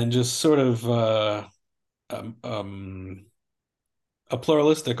and just sort of um, um, a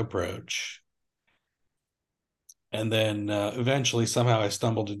pluralistic approach. And then eventually, somehow, I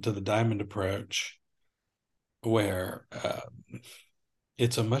stumbled into the diamond approach, where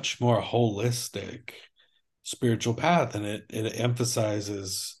it's a much more holistic spiritual path, and it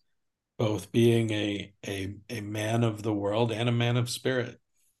emphasizes both being a man of the world and a man of spirit.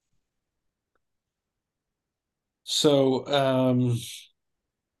 So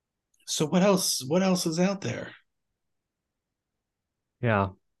so what else is out there? Yeah.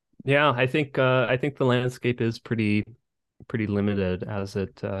 Yeah, I think the landscape is pretty limited as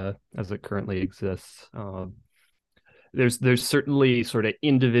it currently exists. There's certainly sort of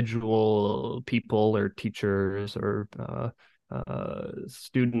individual people or teachers or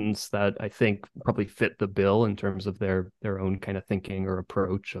students that I think probably fit the bill in terms of their own kind of thinking or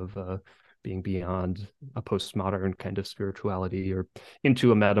approach of being beyond a postmodern kind of spirituality or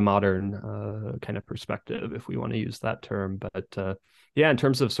into a metamodern kind of perspective, if we want to use that term. But yeah, in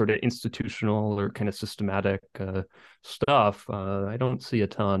terms of sort of institutional or kind of systematic stuff, I don't see a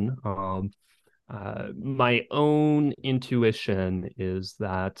ton. My own intuition is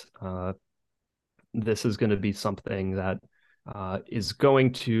that this is going to be something that is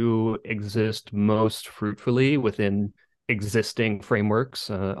going to exist most fruitfully within existing frameworks,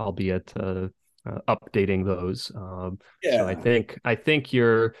 albeit updating those. So I Yeah. think I think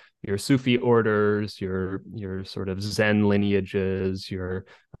your Sufi orders, your sort of Zen lineages, your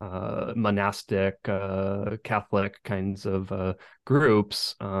monastic Catholic kinds of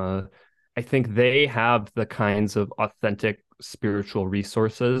groups. I think they have the kinds of authentic spiritual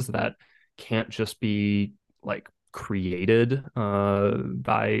resources that can't just be like created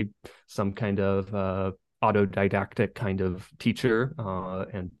by some kind of autodidactic kind of teacher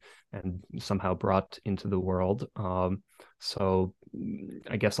and somehow brought into the world. So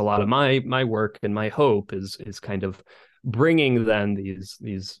I guess a lot of my work and my hope is kind of bringing then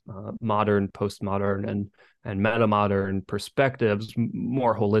these modern, postmodern, and metamodern perspectives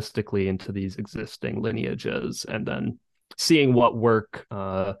more holistically into these existing lineages, and then seeing what work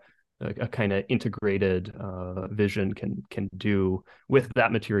a kind of integrated vision can do with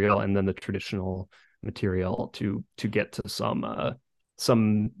that material and then the traditional material to get to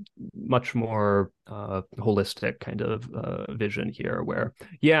some much more holistic kind of vision here, where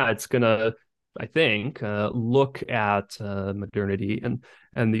yeah, it's gonna, I think, look at modernity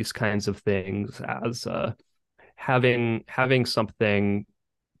and these kinds of things as having something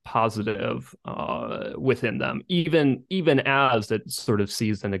positive within them, even as it sort of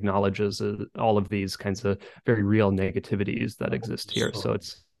sees and acknowledges all of these kinds of very real negativities that exist here. So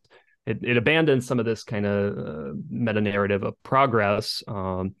it abandons some of this kind of meta narrative of progress,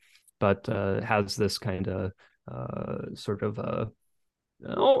 but has this kind of sort of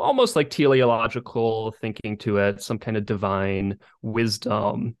almost like teleological thinking to it, some kind of divine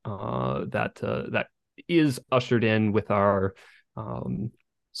wisdom that is ushered in with our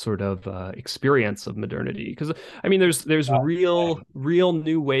sort of experience of modernity. Because I mean, there's real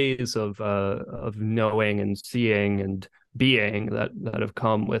new ways of knowing and seeing and being that have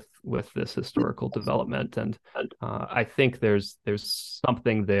come with this historical development, and I think there's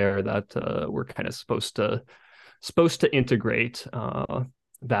something there that we're kind of supposed to integrate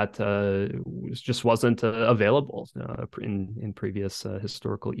that just wasn't available in previous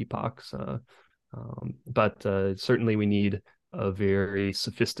historical epochs. But certainly we need a very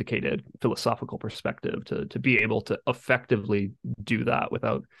sophisticated philosophical perspective to be able to effectively do that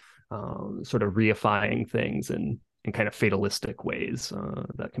without sort of reifying things in kind of fatalistic ways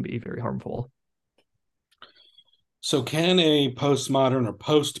that can be very harmful. So, can a postmodern or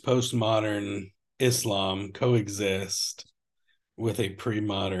post-postmodern Islam coexist with a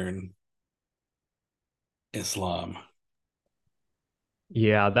pre-modern Islam?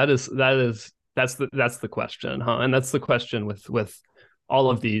 Yeah, that's the question, huh? And that's the question with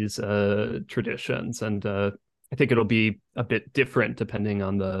all of these traditions, and I think it'll be a bit different depending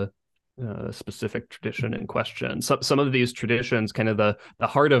on the specific tradition in question. Some of these traditions, kind of the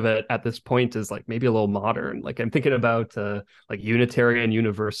heart of it at this point is like maybe a little modern. Like I'm thinking about like Unitarian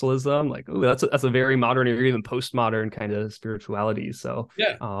Universalism. Like, oh, that's a very modern or even postmodern kind of spirituality. So,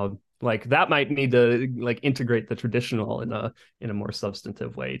 Yeah. like that might need to like integrate the traditional in a more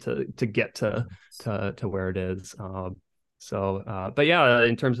substantive way to get to where it is. But yeah,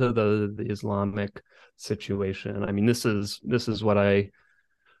 in terms of the Islamic situation, I mean, this is what I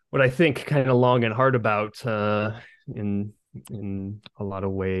think kind of long and hard about in a lot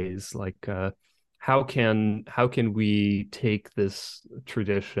of ways. Like how can we take this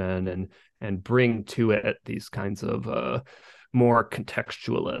tradition and bring to it these kinds of more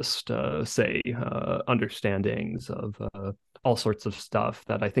contextualist, say, understandings of all sorts of stuff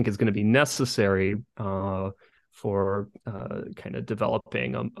that I think is going to be necessary for kind of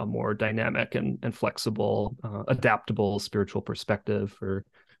developing a more dynamic and flexible, adaptable spiritual perspective for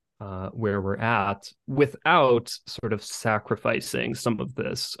where we're at without sort of sacrificing some of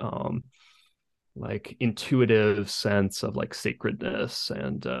this like intuitive sense of like sacredness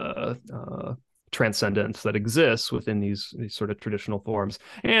and transcendence that exists within these sort of traditional forms,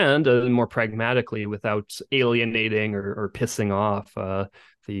 and more pragmatically without alienating or pissing off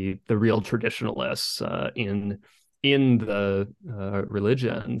the real traditionalists in the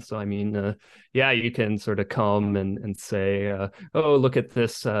religion. So I mean, yeah, you can sort of come and say, oh, look at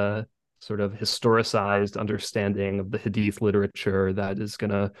this sort of historicized understanding of the Hadith literature that is going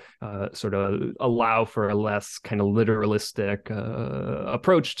to sort of allow for a less kind of literalistic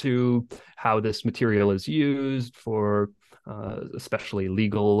approach to how this material is used for especially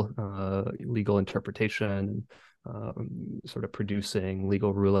legal interpretation, sort of producing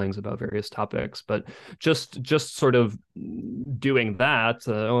legal rulings about various topics. But just sort of doing that,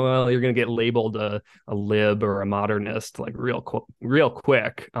 well, you're going to get labeled a lib or a modernist like real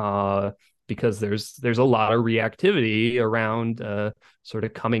quick, because there's a lot of reactivity around sort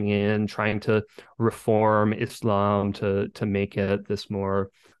of coming in, trying to reform Islam to make it this more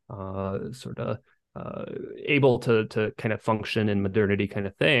sort of able to kind of function in modernity kind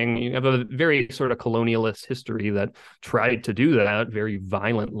of thing. You have a very sort of colonialist history that tried to do that very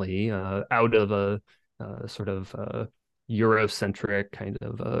violently out of a sort of Eurocentric kind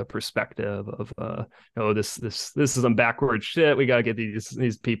of perspective of oh, this is some backward shit. We got to get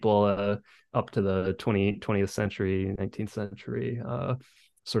these people up to the 20th century, 19th century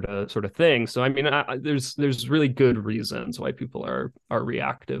sort of thing. So I mean, there's really good reasons why people are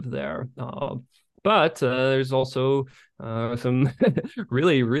reactive there. But there's also some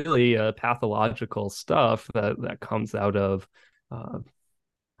really pathological stuff that comes out of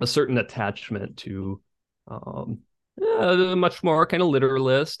a certain attachment to a much more kind of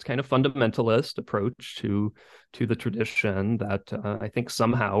literalist, kind of fundamentalist approach to the tradition that I think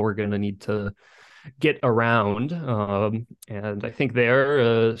somehow we're going to need to get around. And I think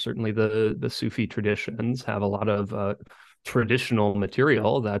there certainly the Sufi traditions have a lot of traditional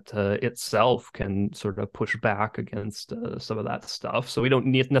material that itself can sort of push back against some of that stuff. So we don't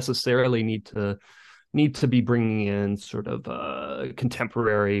necessarily need to be bringing in sort of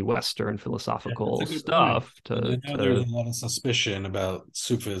contemporary Western Yeah, that's a philosophical good point. stuff And I know there's to a lot of suspicion about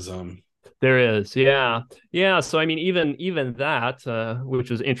Sufism. there is, yeah, yeah. So I mean, even that,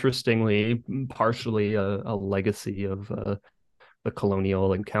 which is interestingly partially a legacy of the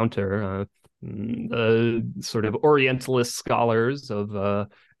colonial encounter. The sort of Orientalist scholars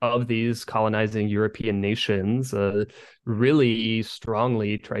of these colonizing European nations really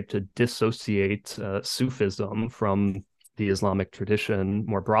strongly tried to dissociate Sufism from the Islamic tradition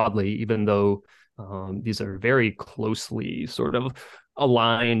more broadly, even though these are very closely sort of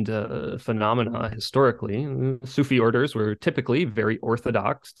aligned phenomena historically. Sufi orders were typically very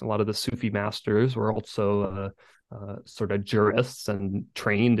orthodox. A lot of the Sufi masters were also sort of jurists and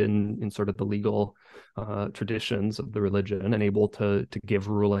trained in sort of the legal traditions of the religion and able to give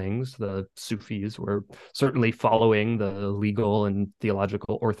rulings. The Sufis were certainly following the legal and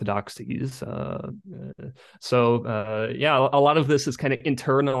theological orthodoxies. Yeah, a lot of this is kind of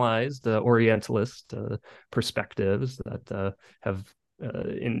internalized Orientalist perspectives that have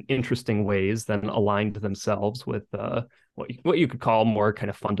in interesting ways then aligned themselves with what you could call more kind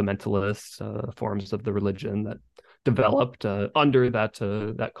of fundamentalist forms of the religion that developed under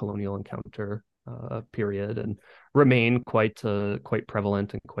that colonial encounter period and remain quite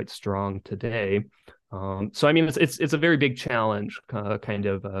prevalent and quite strong today. So I mean, it's a very big challenge, kind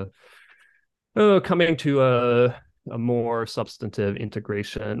of coming to a more substantive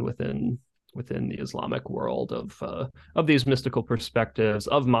integration within the Islamic world of these mystical perspectives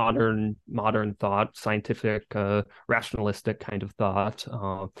of modern thought, scientific, rationalistic kind of thought,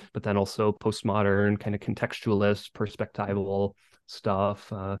 but then also postmodern kind of contextualist, perspectival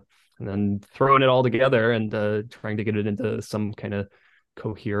stuff, and then throwing it all together and trying to get it into some kind of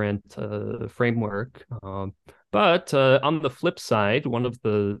coherent framework. But on the flip side, one of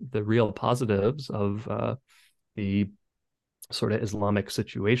the real positives of the sort of Islamic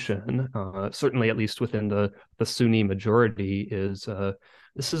situation, certainly at least within the Sunni majority, is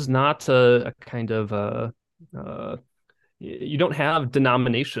this is not a kind of you don't have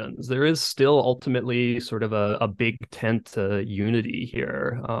denominations. There is still ultimately sort of a big tent unity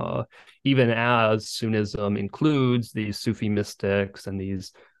here, even as Sunnism includes these Sufi mystics and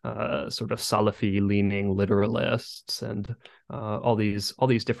these sort of Salafi leaning literalists and all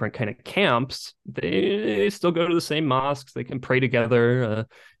these different kind of camps. They still go to the same mosques. They can pray together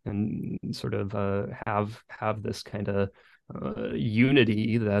and sort of have this kind of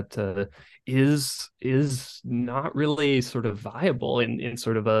unity that is not really sort of viable in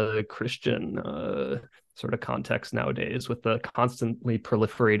sort of a Christian sort of context nowadays, with the constantly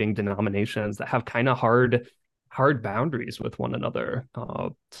proliferating denominations that have kind of hard boundaries with one another.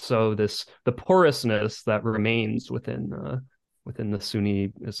 So the porousness that remains within the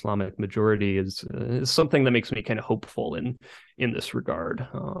Sunni Islamic majority is something that makes me kind of hopeful in this regard.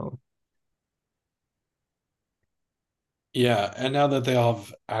 Yeah, and now that they all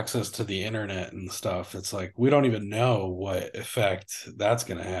have access to the internet and stuff, it's like we don't even know what effect that's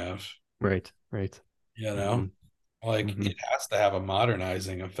going to have, Right, right. you know? Mm-hmm, Like mm-hmm, it has to have a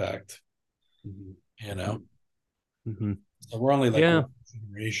modernizing effect, you mm-hmm, know? mm-hmm. So we're only like Yeah. one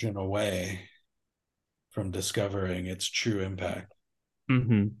generation away from discovering its true impact.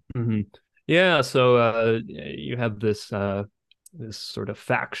 Mm-hmm, mm-hmm. Yeah, so you have this sort of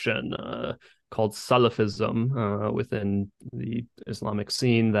faction called Salafism within the Islamic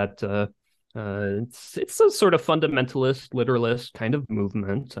scene that it's a sort of fundamentalist, literalist kind of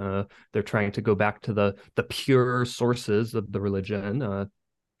movement. They're trying to go back to the pure sources of the religion,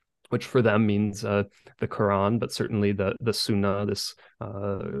 which for them means the Quran, but certainly the Sunnah, this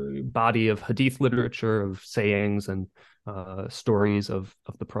body of hadith literature of sayings and stories of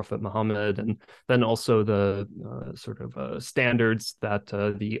the Prophet Muhammad, and then also the sort of standards that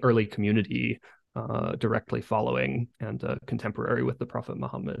the early community directly following and contemporary with the Prophet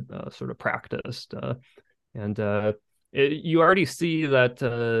Muhammad sort of practiced. And you already see that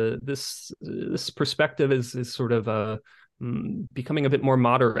this perspective is sort of becoming a bit more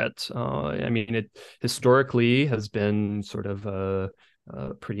moderate. I mean, it historically has been sort of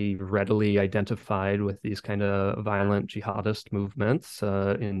pretty readily identified with these kind of violent jihadist movements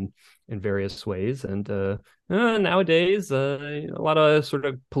in various ways, and nowadays a lot of sort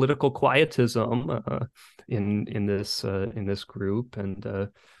of political quietism in this group, and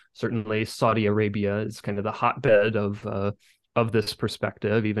certainly Saudi Arabia is kind of the hotbed of this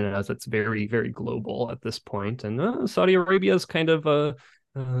perspective, even as it's very, very global at this point. And Saudi Arabia is kind of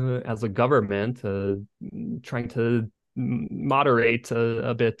as a government trying to moderate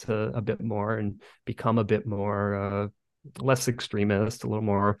a bit more and become a bit more less extremist, a little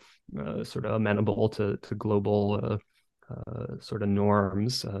more sort of amenable to global sort of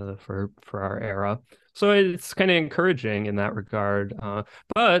norms for our era. So it's kind of encouraging in that regard.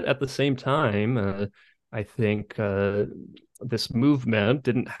 But at the same time, I think this movement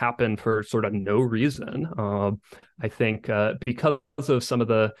didn't happen for sort of no reason. I think because of some of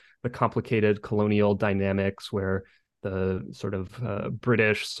the complicated colonial dynamics where the sort of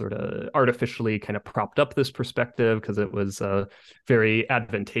British sort of artificially kind of propped up this perspective because it was very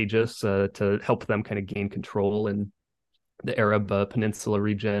advantageous to help them kind of gain control in the Arab Peninsula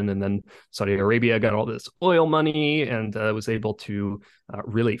region. And then Saudi Arabia got all this oil money and was able to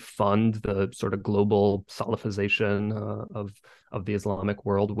really fund the sort of global Salafization of the Islamic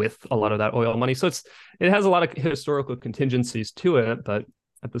world with a lot of that oil money. So it has a lot of historical contingencies to it, but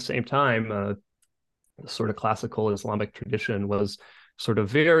at the same time, sort of classical Islamic tradition was sort of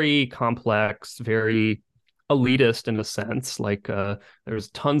very complex, very elitist in a sense. Like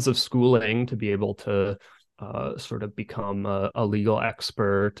there's tons of schooling to be able to sort of become a legal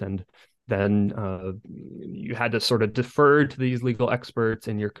expert, and then you had to sort of defer to these legal experts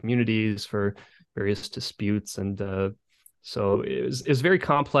in your communities for various disputes, and so it was very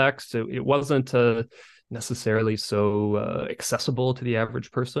complex. It wasn't necessarily so accessible to the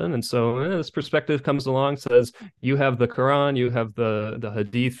average person. And so this perspective comes along, says you have the Quran, you have the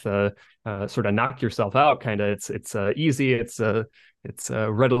Hadith, sort of knock yourself out. Kind of, it's easy, it's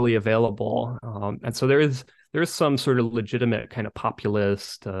readily available, and so there is some sort of legitimate kind of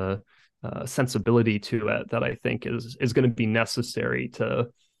populist sensibility to it that I think is going to be necessary to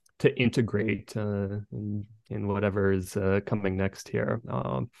integrate in whatever is coming next here.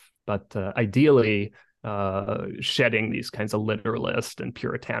 But ideally, shedding these kinds of literalist and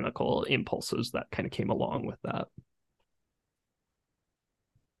puritanical impulses that kind of came along with that.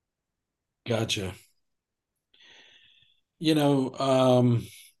 Gotcha. You know,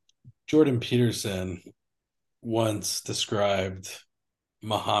 Jordan Peterson once described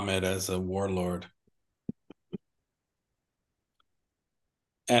Muhammad as a warlord.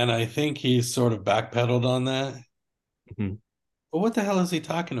 And I think he's sort of backpedaled on that. Mm-hmm. But what the hell is he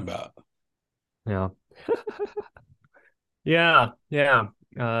talking about? Yeah. Yeah.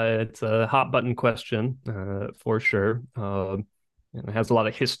 It's a hot button question, for sure. And it has a lot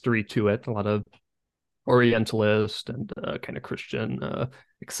of history to it, a lot of Orientalist and kind of Christian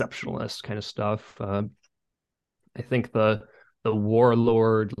exceptionalist kind of stuff. I think the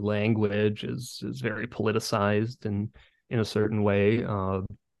warlord language is very politicized in a certain way.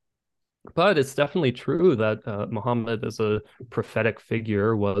 But it's definitely true that Muhammad, as a prophetic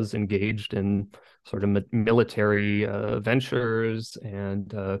figure, was engaged in sort of military ventures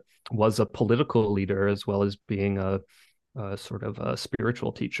and was a political leader as well as being a sort of a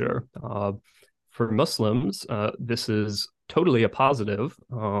spiritual teacher. For Muslims, this is totally a positive,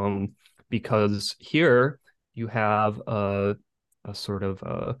 because here you have a sort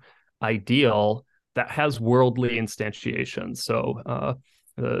of ideal that has worldly instantiation. So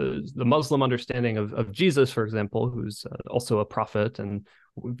the Muslim understanding of Jesus, for example, who's also a prophet and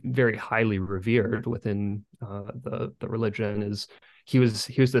very highly revered within the religion, is he was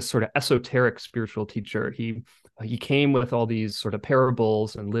this sort of esoteric spiritual teacher. He came with all these sort of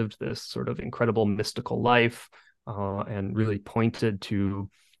parables and lived this sort of incredible mystical life, and really pointed to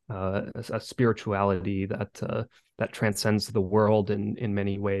a spirituality that transcends the world in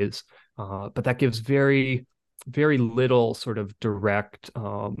many ways, but that gives very very little sort of direct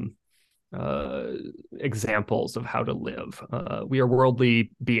examples of how to live. We are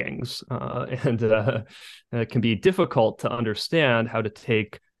worldly beings, and it can be difficult to understand how to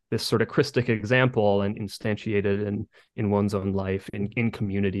take this sort of Christic example and instantiate it in one's own life, in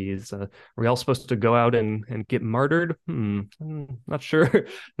communities. Are we all supposed to go out and get martyred? Not sure,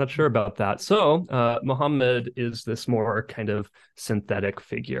 not sure about that. So Muhammad is this more kind of synthetic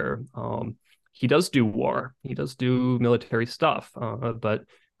figure. He does do war, he does do military stuff, but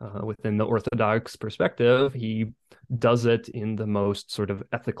within the Orthodox perspective, he does it in the most sort of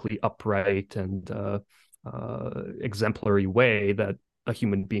ethically upright and exemplary way that a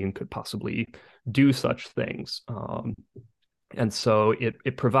human being could possibly do such things. And so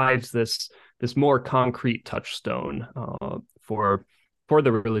it provides this more concrete touchstone for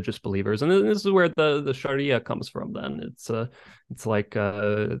the religious believers, and this is where the Sharia comes from. Then it's like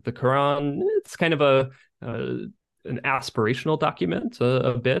the Quran. It's kind of an aspirational document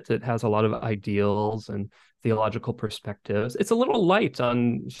a bit. It has a lot of ideals and theological perspectives. It's a little light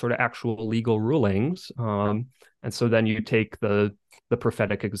on sort of actual legal rulings, and so then you take the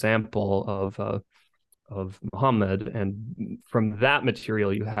prophetic example of Muhammad, and from that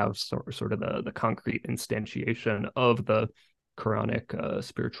material you have sort of the concrete instantiation of the Quranic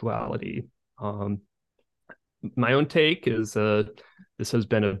spirituality. Um, my own take is this has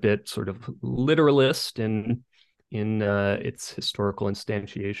been a bit sort of literalist in its historical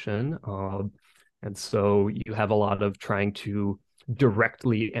instantiation, and so you have a lot of trying to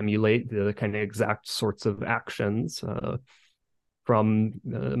directly emulate the kind of exact sorts of actions from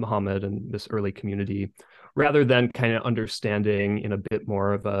Muhammad and this early community, rather than kind of understanding in a bit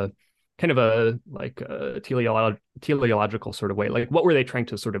more of a kind of a like a teleological sort of way, like what were they trying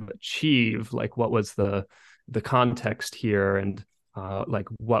to sort of achieve, like what was the context here, and like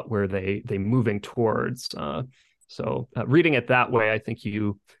what were they moving towards. So reading it that way, I think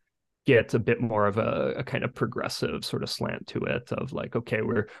you get a bit more of a kind of progressive sort of slant to it, of like, okay,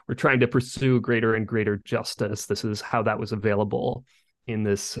 we're trying to pursue greater and greater justice. This is how that was available in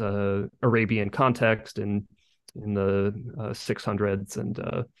this Arabian context in the 600s,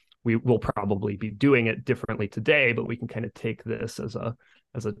 and we will probably be doing it differently today, but we can kind of take this as a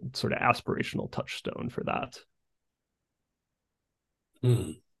sort of aspirational touchstone for that.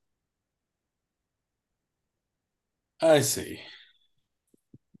 Hmm. I see.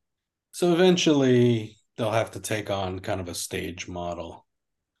 So eventually they'll have to take on kind of a stage model.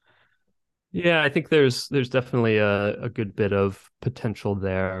 Yeah, I think there's definitely a good bit of potential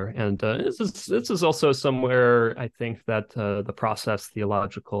there, and this is also somewhere I think that the process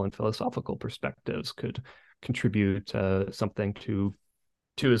theological and philosophical perspectives could contribute something to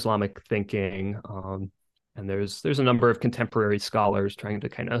Islamic thinking. And there's a number of contemporary scholars trying to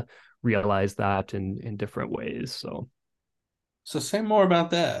kind of realize that in different ways. So So say more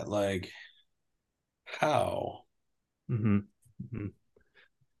about that. Like how? mhm, mhm.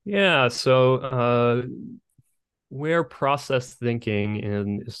 Yeah, so where process thinking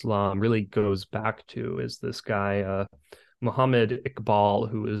in Islam really goes back to is this guy, Muhammad Iqbal,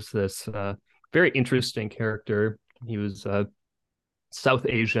 who is this very interesting character. He was South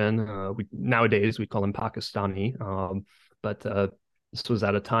Asian. Nowadays, we call him Pakistani. But this was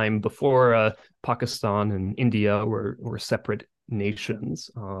at a time before Pakistan and India were separate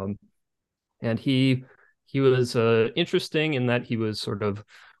nations. And he was interesting in that he was sort of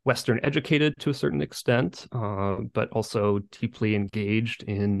Western educated to a certain extent, but also deeply engaged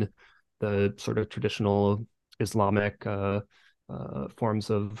in the sort of traditional Islamic forms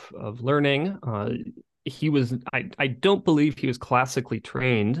of learning. He was I don't believe he was classically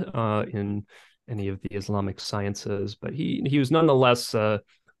trained in any of the Islamic sciences, but he was nonetheless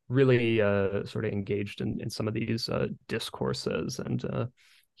really sort of engaged in some of these discourses, and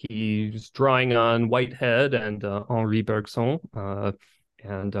he's drawing on Whitehead and Henri Bergson,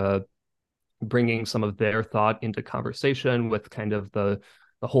 and bringing some of their thought into conversation with kind of the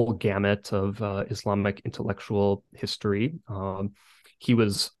whole gamut of Islamic intellectual history. He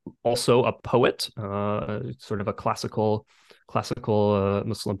was also a poet, sort of a classical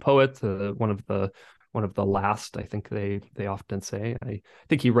Muslim poet, one of the last, I think they often say. I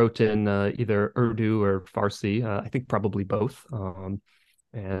think he wrote in either Urdu or Farsi. I think probably both.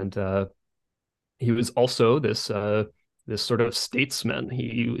 And he was also this sort of statesman.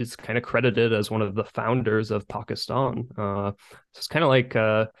 He is kind of credited as one of the founders of Pakistan. So it's kind of like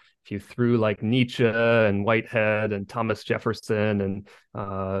if you threw like Nietzsche and Whitehead and Thomas Jefferson and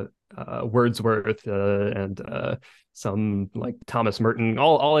Wordsworth and some like Thomas Merton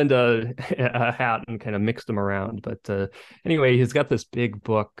all into a hat and kind of mixed them around. But anyway, he's got this big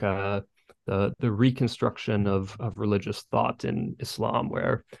book, the reconstruction of religious thought in Islam,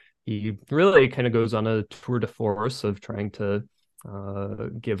 where he really kind of goes on a tour de force of trying to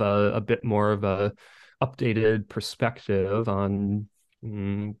give a bit more of a updated perspective on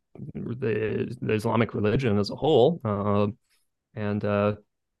the Islamic religion as a whole, and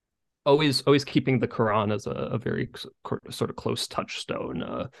always keeping the Quran as a very sort of close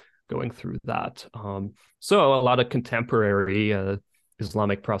touchstone going through that. So a lot of contemporary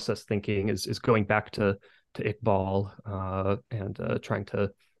Islamic process thinking is going back to Iqbal and trying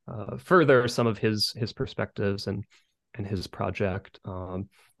to further some of his perspectives and his project.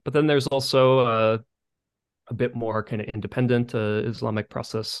 But then there's also a bit more kind of independent Islamic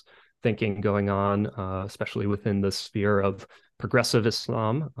process thinking going on, especially within the sphere of progressive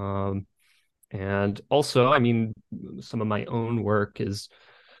Islam. And also, I mean, some of my own work is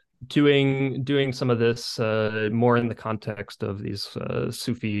doing some of this more in the context of these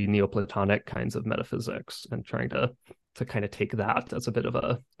Sufi Neoplatonic kinds of metaphysics, and trying to kind of take that as a bit of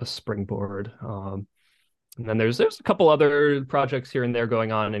a springboard. And then there's a couple other projects here and there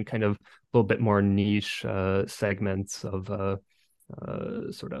going on in kind of a little bit more niche segments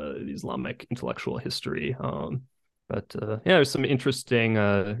sort of Islamic intellectual history. But yeah, there's some interesting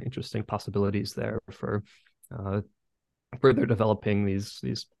possibilities there for uh, further developing these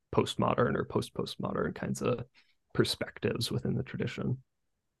postmodern or post-postmodern kinds of perspectives within the tradition.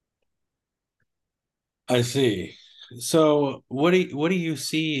 I see. So what do you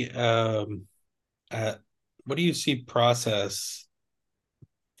see at what do you see process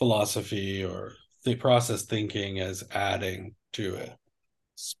philosophy or the process thinking as adding to it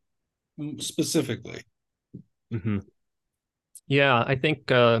specifically? Mm-hmm. Yeah, I think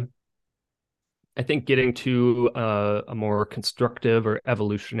getting to a more constructive or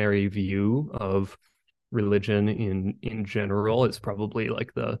evolutionary view of religion in general is probably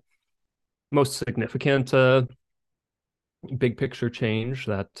like the most significant big picture change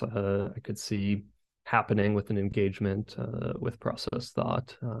that I could see happening with an engagement with process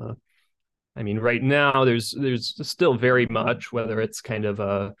thought. I mean, right now there's still very much, whether it's kind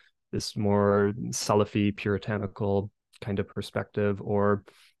of this more Salafi puritanical kind of perspective or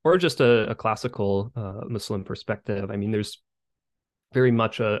just a classical Muslim perspective. I mean, there's very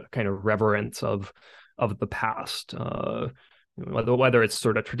much a kind of reverence of the past, whether it's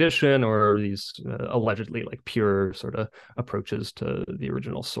sort of tradition or these allegedly like pure sort of approaches to the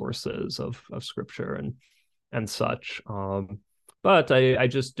original sources of scripture and such. But I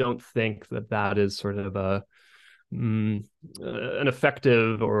just don't think that that is sort of an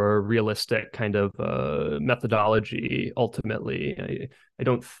effective or realistic kind of methodology. Ultimately, I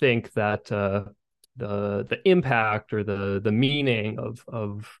don't think that the impact or the meaning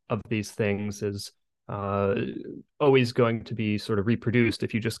of these things is uh, always going to be sort of reproduced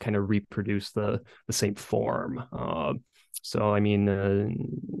if you just kind of reproduce the same form. So I mean,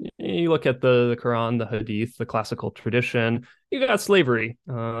 you look at the Quran, the Hadith, the classical tradition. You got slavery.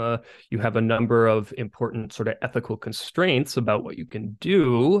 You have a number of important sort of ethical constraints about what you can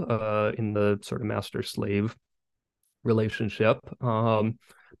do in the sort of master-slave relationship.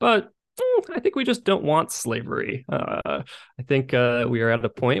 But I think we just don't want slavery. I think we are at a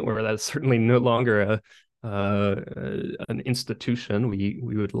point where that's certainly no longer an institution we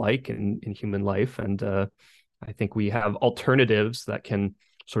would like in human life, and I think we have alternatives that can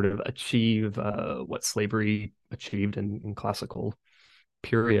sort of achieve what slavery achieved in classical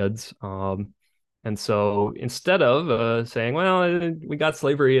periods. And so instead of saying, well, we got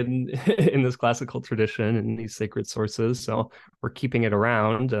slavery in in this classical tradition and these sacred sources, so we're keeping it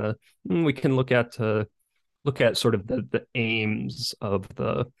around, we can look at sort of the aims of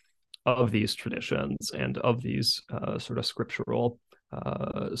these traditions and of these sort of scriptural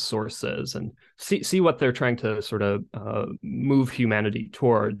sources and see what they're trying to sort of move humanity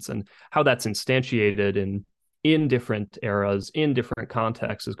towards and how that's instantiated in different eras, in different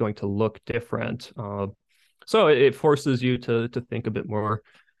contexts, is going to look different. So it forces you to think a bit more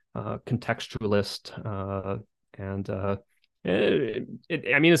contextualist and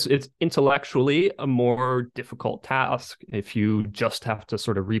I mean, it's intellectually a more difficult task if you just have to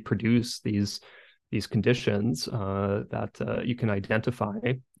sort of reproduce these conditions that you can identify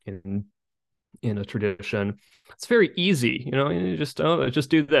in in a tradition. It's very easy, you know. You just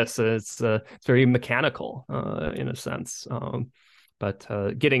do this. It's very mechanical in a sense.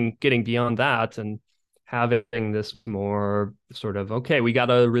 But getting beyond that and having this more sort of okay, we got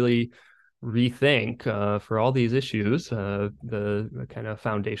to really rethink for all these issues the kind of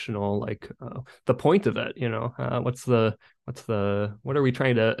foundational like the point of it, you know, what are we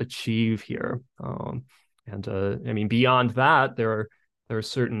trying to achieve here, and I mean beyond that there are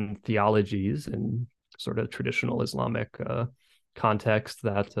certain theologies and sort of traditional Islamic context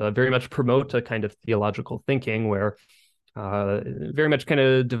that very much promote a kind of theological thinking where very much kind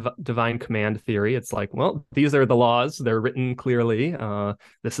of divine command theory. It's like, well, these are the laws, they're written clearly.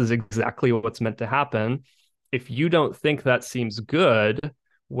 This is exactly what's meant to happen. If you don't think that seems good,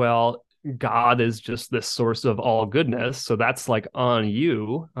 well, God is just this source of all goodness. So that's like on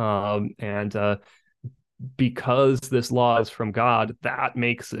you. And because this law is from God, that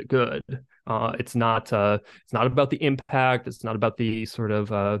makes it good. It's not about the impact. It's not about the sort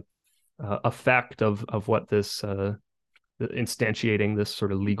of effect of what this instantiating this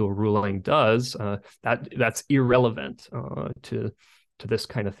sort of legal ruling does. That's irrelevant to this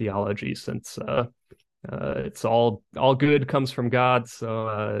kind of theology, since it's all good comes from God.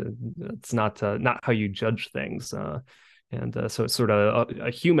 So it's not how you judge things, and so it's sort of a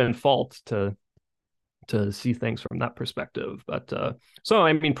human fault to see things from that perspective. But so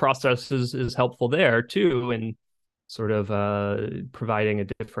I mean, process is helpful there too in sort of providing a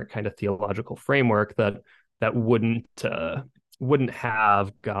different kind of theological framework that wouldn't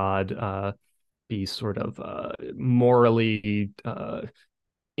have God be sort of morally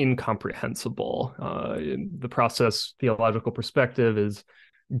incomprehensible. The process theological perspective is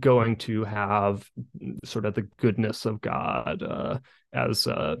going to have sort of the goodness of God as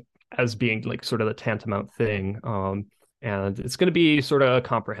as being like sort of the tantamount thing, and it's going to be sort of a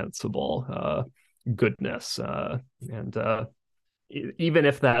comprehensible goodness, and even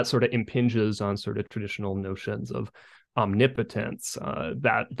if that sort of impinges on sort of traditional notions of omnipotence,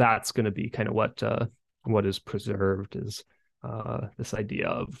 that's going to be kind of what is preserved is this idea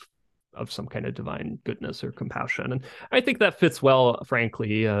of some kind of divine goodness or compassion, and I think that fits well,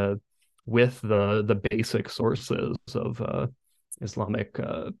 frankly, with the basic sources of Islamic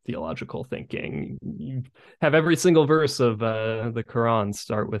theological thinking. You have every single verse of the Quran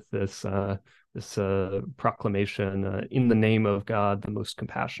start with this proclamation, in the name of God, the most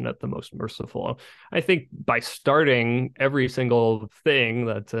compassionate, the most merciful. I think by starting every single thing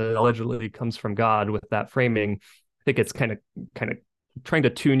that allegedly comes from God with that framing, I think it's kind of trying to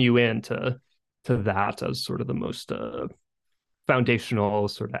tune you in to that as sort of the most foundational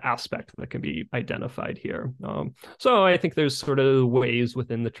sort of aspect that can be identified here. So I think there's sort of ways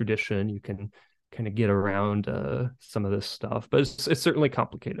within the tradition you can kind of get around some of this stuff, but it's certainly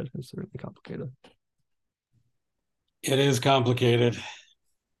complicated. It's certainly complicated. It is complicated.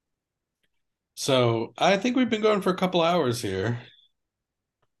 So I think we've been going for a couple hours here.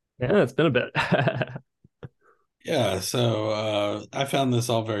 Yeah, it's been a bit. Yeah, so I found this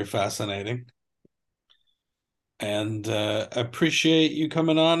all very fascinating, and appreciate you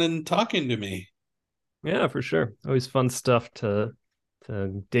coming on and talking to me. Yeah, for sure. Always fun stuff to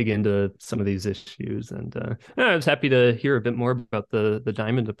dig into some of these issues, and yeah, I was happy to hear a bit more about the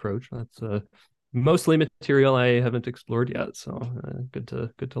diamond approach. That's mostly material I haven't explored yet, so good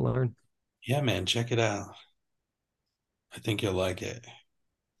to learn. Yeah, man, check it out. I think you'll like it.